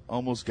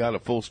almost got a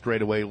full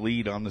straightaway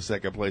lead on the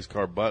second place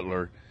car,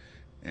 Butler,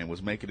 and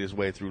was making his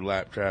way through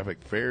lap traffic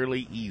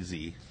fairly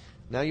easy.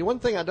 Now, one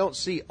thing I don't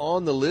see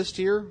on the list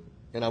here,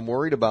 and I'm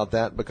worried about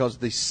that because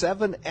the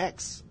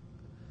 7X,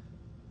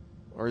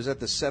 or is that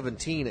the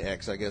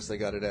 17X, I guess they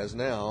got it as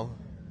now,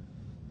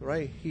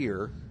 right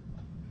here,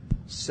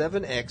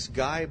 7X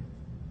guy,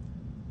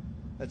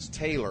 that's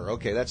Taylor.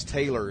 Okay, that's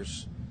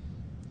Taylor's.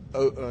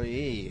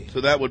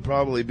 So that would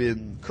probably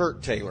been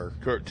Kurt Taylor.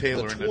 Kurt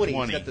Taylor in the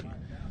 20.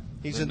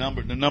 He's the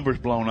number's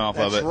blown off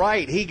of it. That's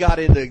right. He got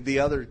into the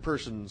other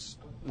person's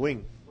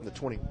wing, the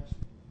 20.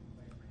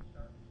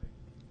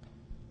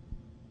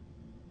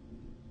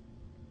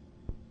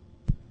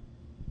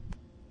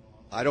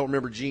 I don't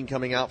remember Gene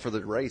coming out for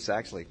the race,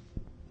 actually.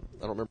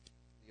 I don't remember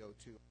the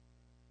 02.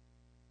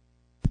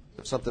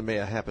 Something may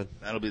have happened.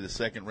 That'll be the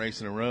second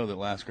race in a row that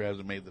Lasker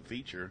hasn't made the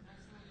feature.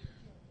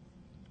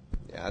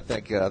 Yeah, I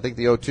think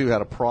the 02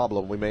 had a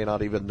problem. We may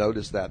not even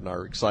notice that in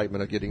our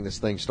excitement of getting this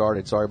thing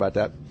started. Sorry about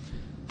that.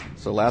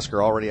 So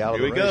Lasker already out of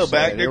the race. Here we go,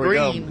 back to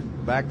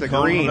green. Back to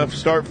green. Enough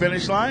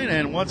start-finish line,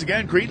 and once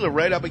again, Creedler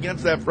right up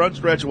against that front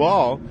stretch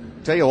wall.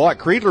 Tell you what,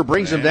 Creedler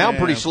brings him down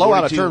pretty slow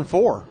out of turn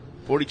 4.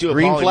 42.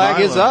 Green flag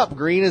is up.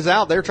 Green is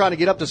out. They're trying to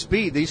get up to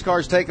speed. These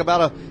cars take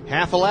about a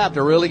half a lap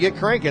to really get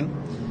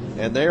cranking.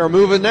 And they are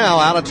moving now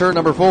out of turn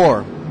number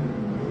 4.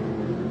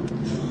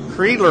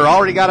 Creedler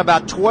already got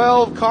about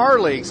 12 car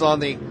lengths on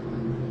the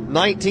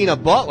 19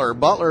 of Butler.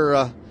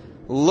 Butler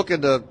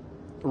looking to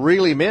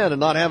reel him in and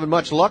not having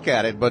much luck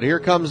at it. But here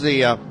comes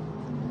the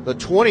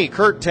 20,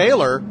 Kurt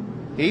Taylor.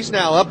 He's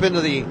now up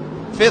into the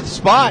 5th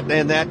spot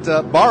in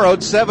that borrowed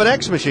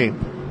 7X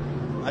machine.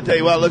 I tell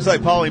you what, it looks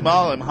like Paulie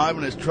Milam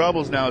having his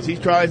troubles now as he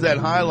tries that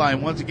high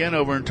line once again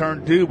over in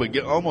turn 2, but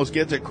almost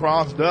gets it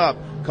crossed up.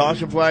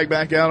 Caution flag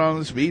back out on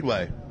the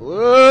speedway.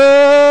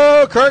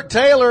 Whoa! Kurt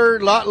Taylor,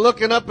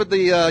 looking up at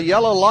the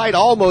yellow light,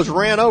 almost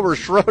ran over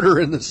Schroeder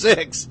in the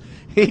 6.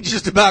 He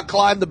just about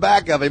climbed the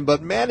back of him,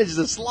 but managed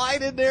to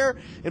slide in there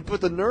and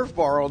put the Nerf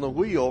bar on the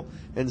wheel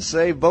and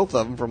save both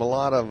of them from a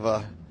lot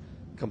of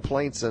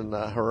complaints and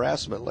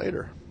harassment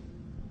later.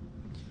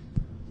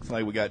 Looks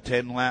like we got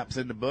 10 laps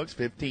in the books,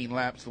 15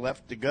 laps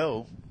left to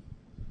go.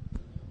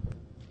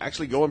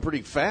 Actually going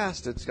pretty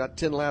fast. It's got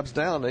 10 laps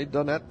down. They've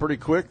done that pretty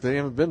quick. They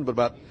haven't been but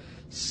about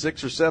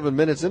 6 or 7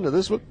 minutes into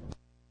this one.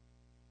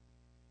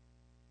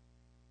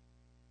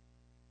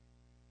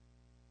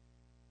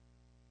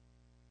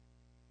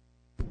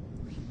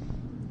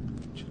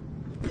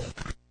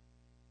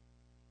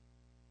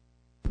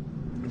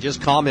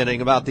 Just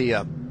commenting about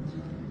the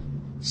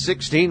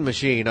 16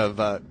 machine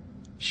of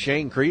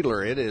Shane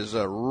Creedler. It is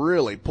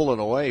really pulling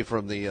away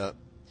from the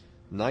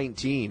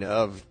 19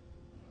 of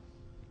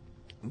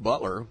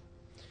Butler.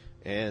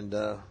 And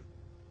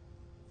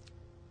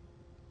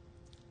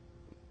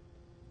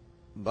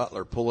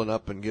Butler pulling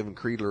up and giving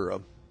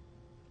Creedler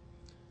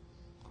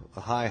a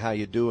hi, how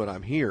you doing,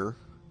 I'm here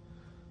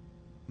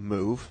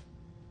move.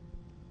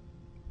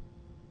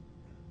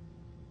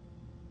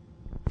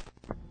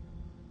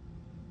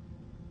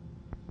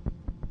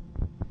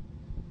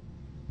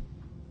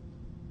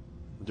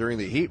 During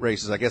the heat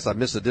races, I guess I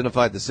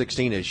misidentified the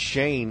 16 as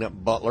Shane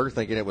Butler,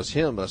 thinking it was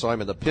him. I saw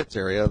him in the pits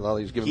area. I thought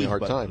he was giving me a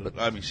hard time.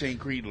 But Shane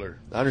Creedler.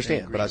 I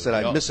understand, but I said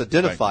I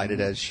misidentified it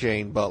as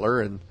Shane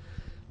Butler, and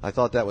I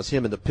thought that was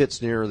him in the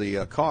pits near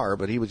the car,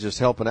 but he was just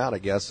helping out, I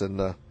guess,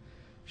 and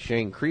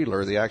Shane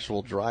Creedler, the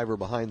actual driver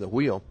behind the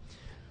wheel.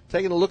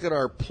 Taking a look at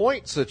our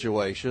point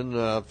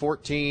situation,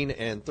 14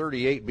 and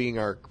 38 being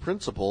our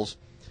principals.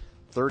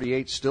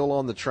 38 still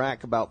on the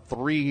track, about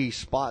 3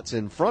 spots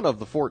in front of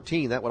the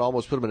 14. That would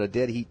almost put them in a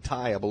dead heat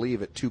tie, I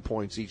believe, at 2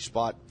 points each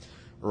spot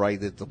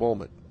right at the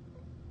moment.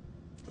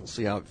 We'll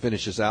see how it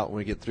finishes out when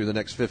we get through the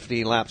next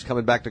 15 laps.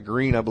 Coming back to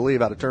green, I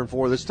believe, out of turn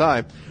 4 this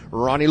time.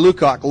 Ronnie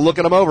Lukoc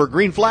looking him over.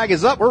 Green flag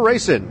is up. We're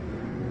racing.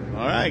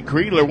 All right,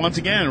 Creedler once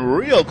again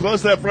real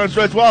close to that front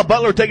stretch wall.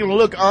 Butler taking a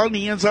look on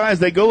the inside as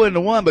they go into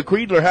one, but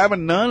Creedler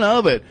having none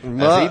of it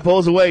as he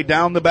pulls away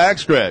down the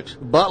backstretch.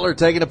 Butler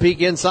taking a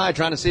peek inside,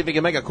 trying to see if he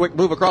can make a quick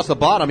move across the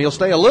bottom. He'll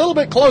stay a little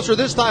bit closer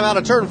this time out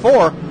of turn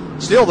 4.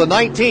 Still the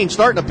 19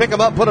 starting to pick him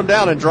up, put him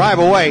down, and drive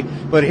away.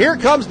 But here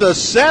comes the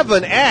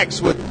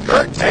 7X with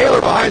Kurt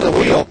Taylor behind the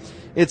wheel.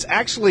 It's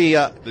actually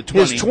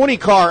his 20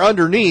 car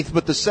underneath,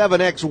 but the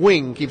 7X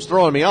wing keeps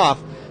throwing me off.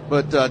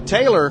 But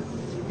Taylor,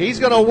 he's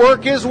going to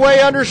work his way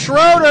under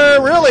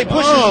Schroeder. Really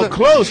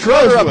pushes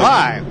Schroeder up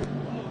high.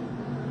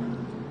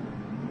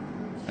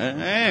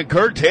 And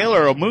Kurt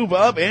Taylor will move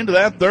up into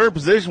that third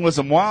position with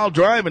some wild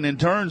driving in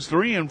turns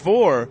 3 and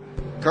 4.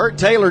 Kurt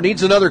Taylor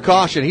needs another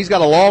caution. He's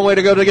got a long way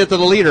to go to get to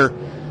the leader,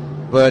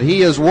 but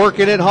he is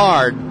working it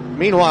hard.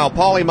 Meanwhile,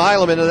 Paulie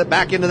Milam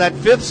back into that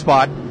 5th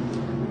spot.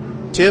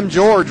 Tim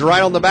George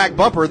right on the back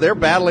bumper. They're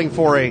battling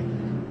for a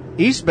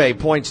East Bay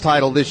points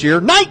title this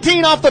year.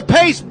 19 off the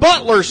pace.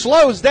 Butler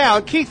slows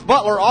down. Keith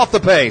Butler off the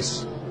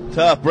pace.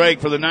 Tough break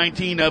for the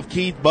 19 of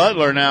Keith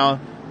Butler now,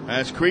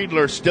 as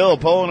Creedler still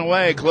pulling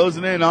away,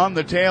 closing in on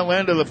the tail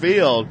end of the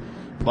field.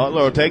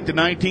 Butler will take the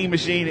 19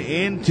 machine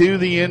into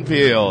the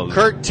infield.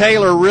 Kurt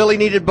Taylor really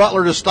needed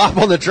Butler to stop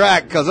on the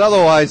track, because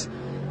otherwise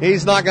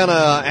he's not going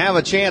to have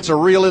a chance to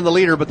reel in the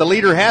leader. But the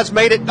leader has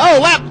made it. Oh,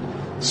 lap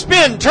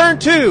spin, turn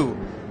 2.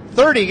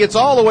 30 gets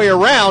all the way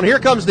around. Here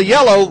comes the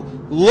yellow.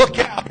 Look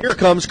out. Here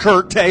comes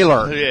Kurt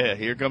Taylor. Yeah,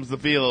 here comes the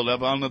field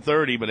up on the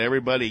 30, but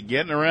everybody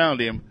getting around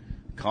him.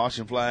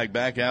 Caution flag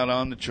back out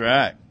on the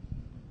track.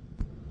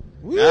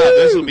 Woo! Now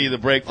this will be the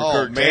break for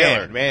Kurt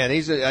Taylor. Man,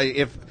 he's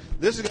if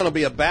this is going to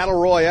be a battle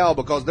royale,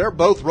 because they're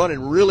both running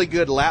really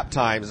good lap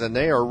times and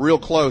they are real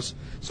close.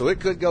 So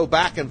it could go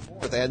back and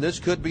forth, and this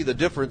could be the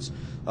difference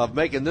of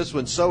making this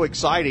one so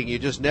exciting you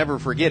just never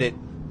forget it,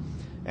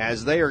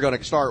 as they are going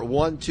to start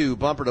 1-2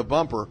 bumper to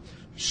bumper.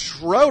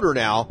 Schroeder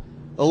now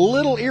a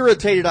little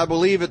irritated, I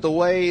believe, at the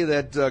way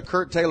that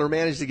Kurt Taylor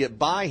managed to get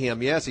by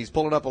him. Yes, he's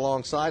pulling up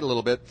alongside a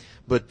little bit,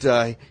 but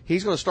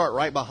he's going to start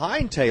right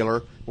behind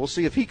Taylor. We'll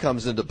see if he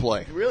comes into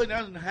play. He really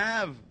doesn't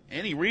have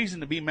any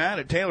reason to be mad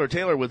at Taylor.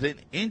 Taylor within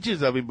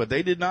inches of him, but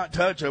they did not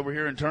touch over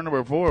here in turn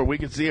number 4. We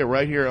can see it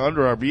right here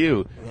under our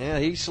view. Yeah,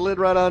 he slid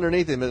right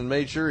underneath him and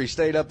made sure he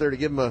stayed up there to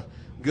give him a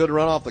good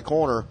run off the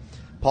corner.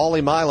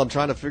 Paulie Milam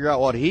trying to figure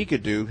out what he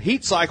could do.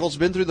 Heat cycle's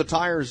been through the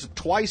tires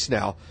twice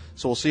now,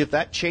 so we'll see if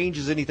that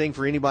changes anything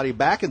for anybody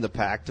back in the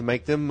pack to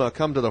make them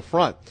come to the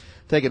front.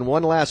 Taking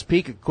one last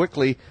peek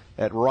quickly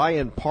at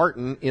Ryan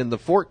Parton in the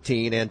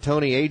 14 and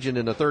Tony Agent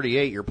in the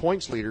 38, your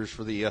points leaders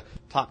for the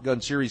Top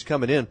Gun Series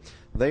coming in.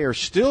 They are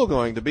still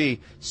going to be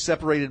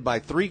separated by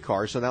 3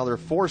 cars, so now they're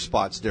 4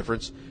 spots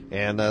difference,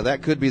 and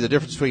that could be the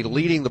difference between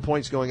leading the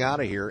points going out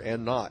of here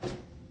and not.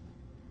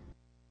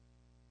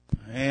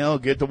 Well,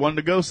 get the 1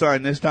 to go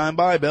sign this time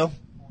by, Bill.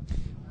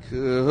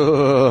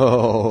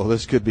 Oh,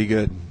 this could be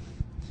good.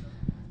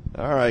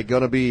 All right,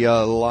 going to be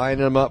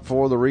lining them up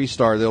for the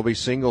restart. They'll be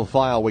single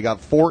file. We got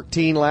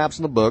 14 laps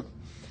in the book,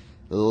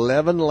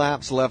 11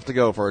 laps left to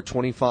go for our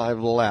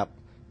 25-lap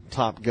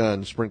Top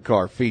Gun Sprint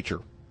Car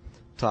feature.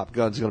 Top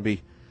Gun's going to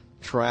be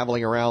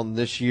traveling around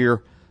this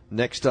year.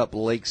 Next up,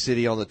 Lake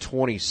City on the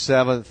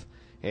 27th,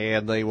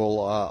 and they will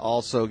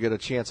also get a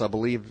chance, I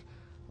believe,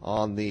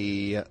 on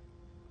the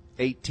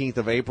 18th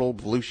of April,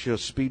 Volusia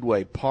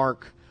Speedway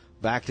Park.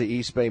 Back to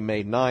East Bay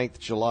May 9th,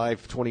 July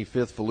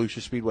 25th,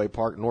 Volusia Speedway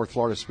Park, North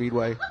Florida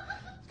Speedway.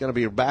 It's going to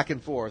be back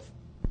and forth.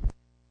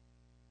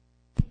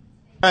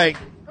 Hey.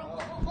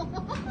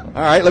 All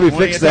right, let me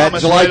fix that.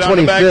 July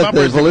 25th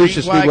is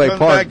Volusia Speedway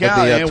Park, but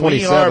the 27th.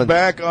 We are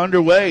back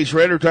underway.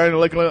 Schrader trying to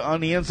look on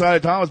the inside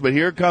of Thomas, but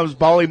here comes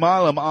Paulie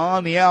Milam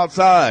on the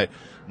outside.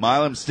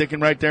 Milam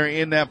sticking right there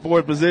in that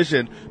 4th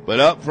position,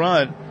 but up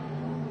front,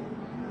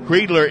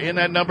 Creedler in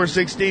that number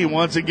 16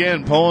 once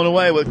again pulling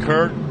away with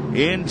Kurt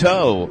in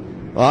tow.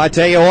 Well, I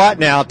tell you what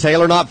now,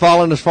 Taylor not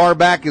falling as far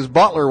back as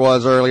Butler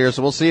was earlier,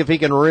 so we'll see if he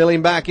can reel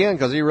him back in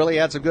because he really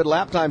had some good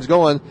lap times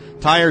going.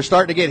 Tires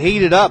starting to get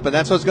heated up, and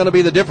that's what's going to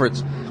be the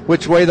difference,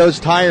 which way those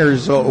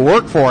tires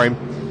work for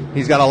him.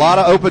 He's got a lot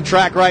of open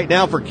track right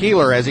now for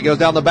Keeler as he goes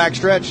down the back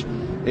stretch.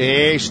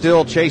 He's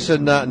still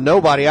chasing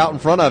nobody out in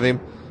front of him,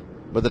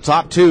 but the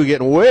top two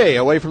getting way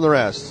away from the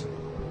rest.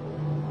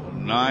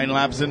 9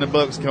 laps in the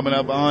books, coming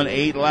up on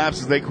 8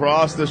 laps as they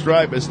cross the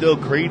stripe. It's still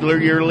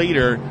Creedler, your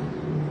leader.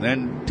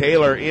 Then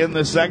Taylor in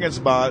the second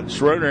spot,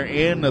 Schroeder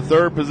in the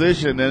third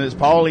position. Then it's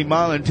Paulie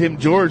Mile and Tim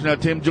George. Now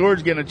Tim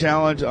George getting a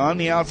challenge on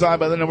the outside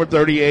by the number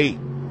 38.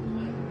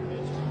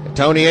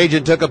 Tony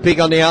Agent took a peek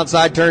on the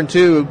outside turn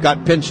 2,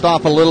 got pinched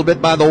off a little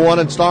bit by the 1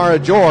 and star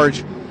of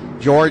George.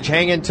 George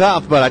hanging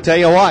tough, but I tell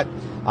you what,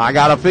 I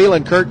got a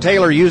feeling Kurt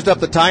Taylor used up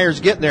the tires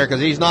getting there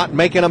because he's not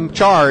making them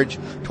charge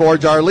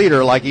towards our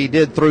leader like he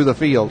did through the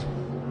field.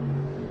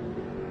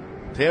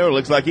 Taylor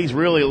looks like he's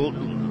really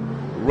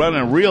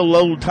running real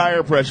low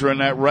tire pressure in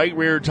that right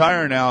rear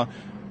tire now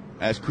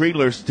as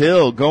Creedler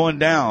still going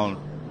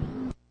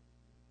down.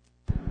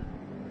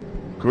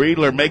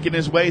 Creedler making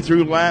his way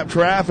through lap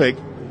traffic.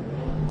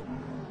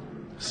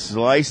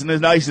 Slicing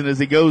and dicing as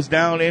he goes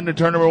down into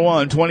turn number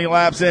 1. 20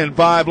 laps in,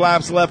 5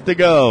 laps left to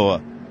go.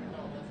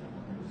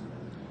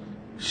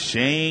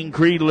 Shane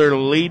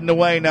Creedler leading the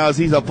way now as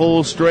he's a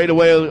full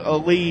straightaway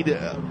lead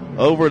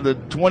over the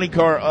 20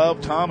 car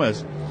of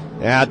Thomas.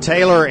 Yeah,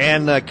 Taylor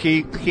and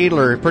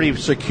Keedler pretty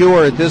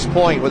secure at this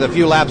point with a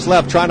few laps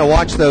left, trying to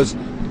watch those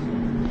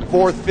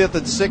 4th, 5th,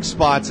 and 6th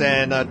spots.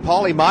 And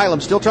Paulie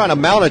Milam still trying to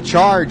mount a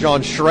charge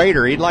on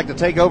Schrader. He'd like to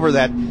take over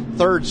that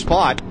 3rd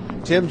spot.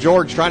 Tim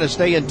George trying to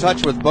stay in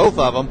touch with both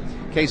of them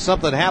in case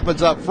something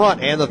happens up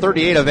front. And the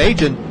 38 of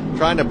Agent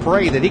trying to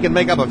pray that he can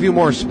make up a few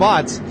more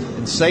spots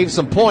and save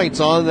some points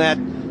on that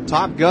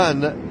Top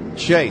Gun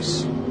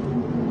chase.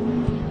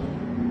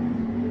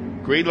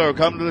 Creedler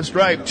come to the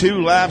stripe.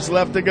 2 laps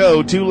left to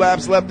go. 2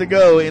 laps left to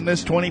go in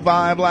this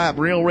 25-lap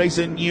Real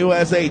Racing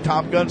USA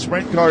Top Gun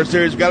Sprint Car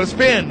Series. We've got a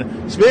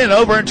spin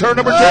over in turn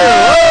number 2.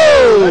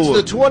 Oh!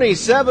 That's the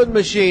 27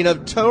 machine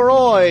of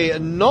Troy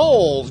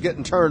Knowles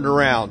getting turned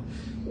around.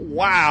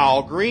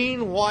 Wow,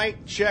 green,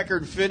 white,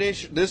 checkered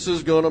finish. This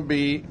is going to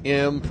be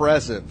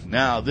impressive.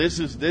 Now, this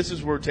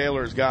is where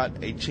Taylor's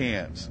got a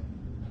chance.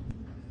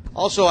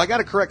 Also, I got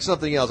to correct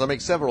something else. I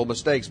make several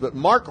mistakes, but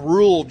Mark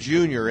Rule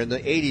Jr. in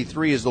the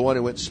 83 is the one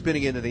who went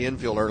spinning into the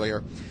infield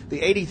earlier. The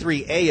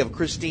 83A of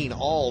Christine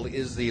Auld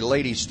is the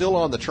lady still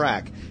on the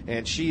track,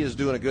 and she is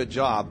doing a good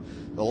job.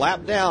 The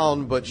lap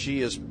down, but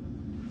she is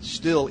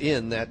still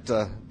in that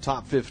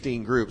top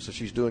 15 group, so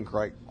she's doing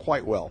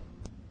quite well.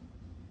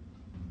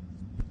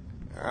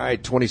 All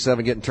right,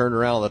 27 getting turned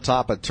around on the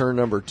top of turn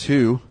number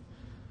 2.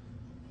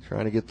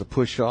 Trying to get the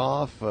push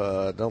off.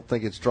 Don't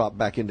think it's dropped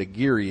back into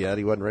gear yet.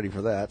 He wasn't ready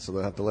for that, so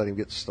they'll have to let him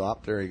get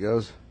stopped. There he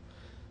goes.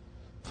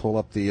 Pull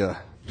up the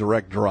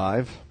direct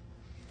drive.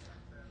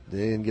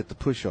 Then get the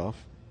push off.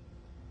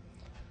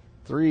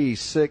 3,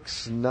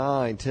 6,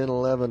 9, 10,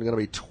 11. Going to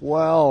be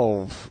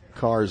 12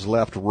 cars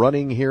left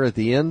running here at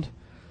the end.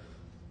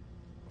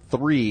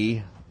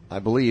 3, I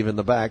believe, in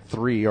the back.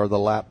 3 are the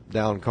lap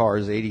down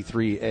cars,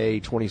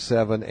 83A,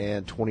 27,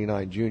 and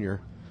 29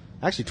 Junior.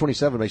 Actually,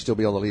 27 may still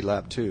be on the lead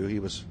lap, too. He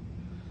was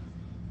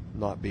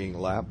not being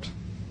lapped.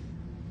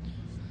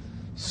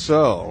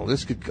 So,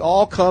 this could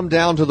all come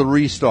down to the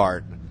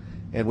restart.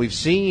 And we've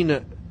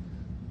seen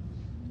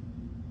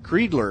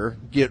Creedler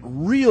get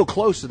real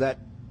close to that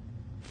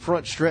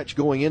front stretch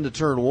going into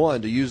turn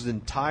 1 to use the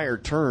entire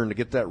turn to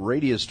get that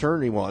radius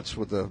turn he wants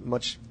with as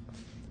much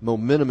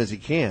momentum as he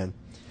can.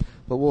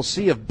 But we'll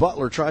see if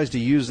Butler tries to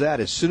use that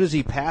as soon as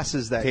he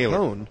passes that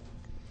cone.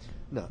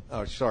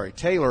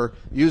 Taylor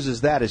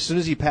uses that as soon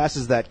as he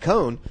passes that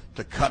cone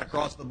to cut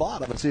across the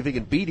bottom and see if he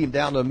can beat him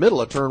down the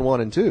middle of turn 1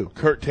 and 2.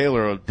 Kurt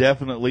Taylor will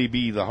definitely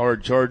be the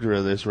hard charger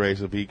of this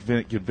race if he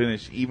can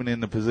finish even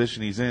in the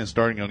position he's in,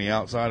 starting on the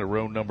outside of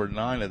row number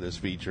 9 of this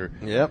feature.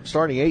 Yep,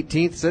 starting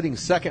 18th, sitting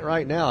second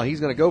right now.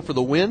 He's going to go for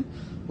the win.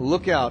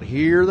 Look out,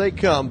 here they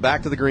come,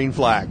 back to the green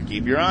flag.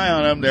 Keep your eye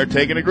on them. They're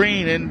taking a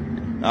green and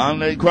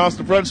across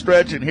the front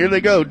stretch, and here they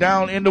go,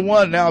 down into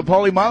 1. Now,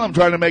 Paulie Milam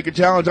trying to make a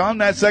challenge on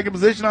that second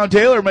position on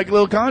Taylor, make a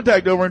little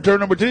contact over in turn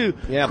number 2.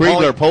 Yeah,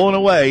 Creedler pulling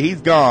away. He's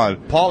gone.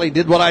 Paulie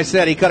did what I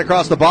said. He cut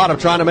across the bottom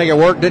trying to make it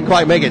work. Didn't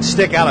quite make it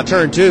stick out of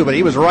turn 2, but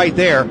he was right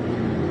there.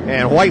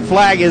 And white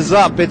flag is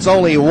up. It's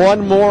only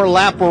one more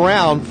lap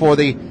around for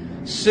the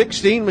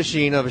 16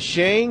 machine of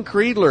Shane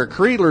Creedler.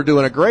 Creedler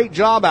doing a great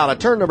job out of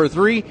turn number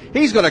 3.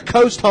 He's going to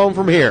coast home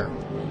from here.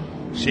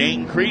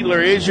 Shane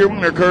Creedler is your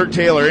winner. Kurt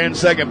Taylor in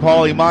second.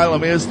 Paulie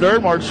Milam is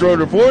third. Mark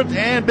Schroeder fourth.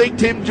 And Big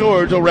Tim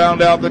George will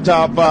round out the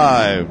top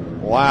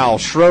 5. Wow,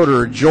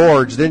 Schroeder,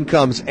 George. Then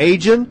comes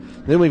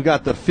Agin. Then we've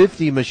got the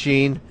 50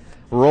 machine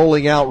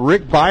rolling out.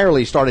 Rick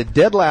Byerly started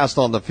dead last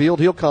on the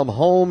field. He'll come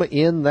home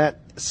in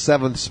that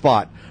 7th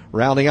spot.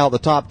 Rounding out the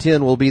top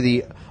 10 will be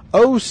the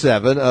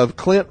 07 of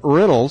Clint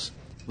Reynolds.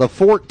 The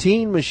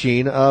 14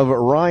 machine of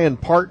Ryan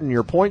Parton,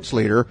 your points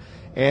leader.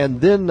 And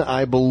then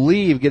I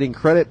believe getting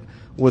credit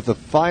with the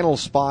final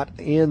spot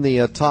in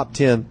the top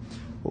 10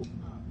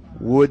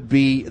 would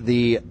be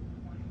the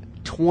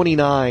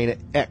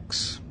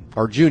 29X,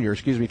 or junior,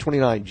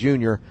 29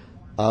 junior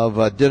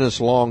of Dennis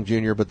Long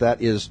Jr., but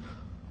that is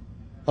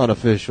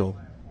unofficial.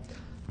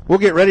 We'll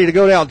get ready to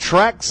go down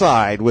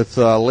trackside with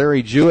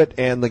Larry Jewett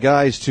and the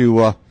guys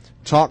to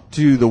talk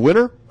to the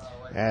winner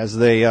as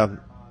they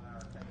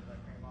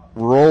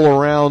roll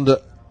around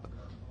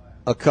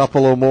a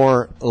couple of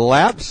more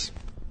laps.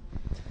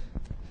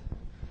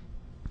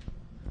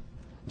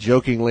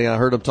 Jokingly, I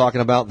heard him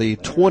talking about the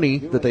 20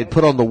 that they'd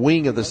put on the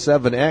wing of the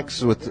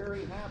 7X with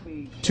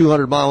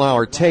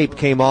 200-mile-an-hour tape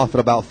came off at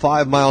about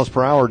 5 miles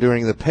per hour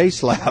during the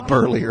pace lap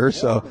earlier,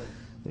 so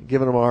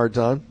giving them a hard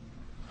time.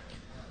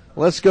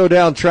 Let's go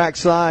down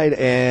trackside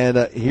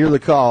and hear the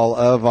call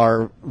of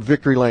our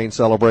Victory Lane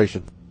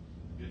celebration.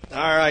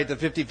 All right, the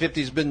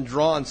 50-50's been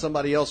drawn.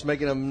 Somebody else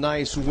making a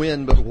nice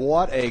win, but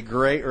what a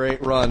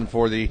great run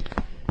for the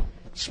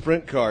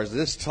sprint cars.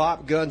 This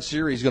Top Gun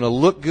series is going to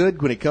look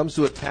good when it comes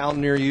to a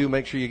town near you.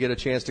 Make sure you get a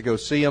chance to go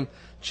see them.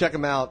 Check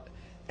them out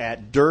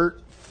at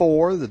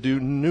Dirt4, the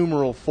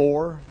numeral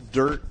 4,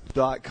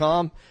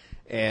 dirt.com.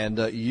 And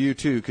you,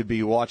 too, could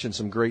be watching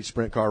some great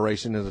sprint car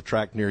racing at a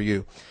track near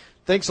you.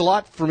 Thanks a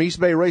lot from East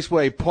Bay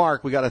Raceway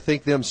Park. We got to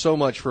thank them so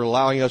much for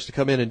allowing us to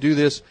come in and do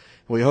this.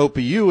 We hope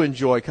you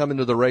enjoy coming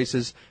to the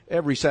races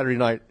every Saturday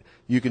night.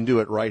 You can do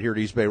it right here at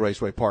East Bay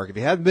Raceway Park. If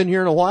you haven't been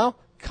here in a while,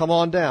 come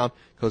on down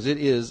because it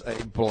is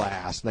a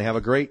blast. And they have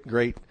a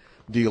great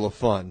deal of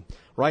fun.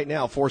 Right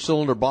now,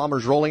 4-cylinder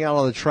bombers rolling out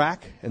on the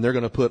track, and they're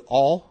going to put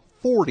all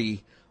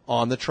 40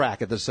 on the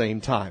track at the same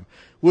time.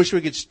 Wish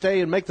we could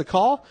stay and make the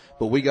call,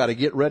 but we got to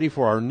get ready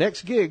for our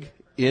next gig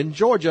in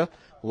Georgia.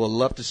 We'll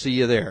love to see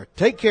you there.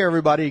 Take care,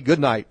 everybody. Good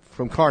night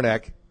from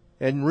Karnak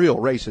and Real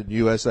Racing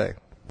USA.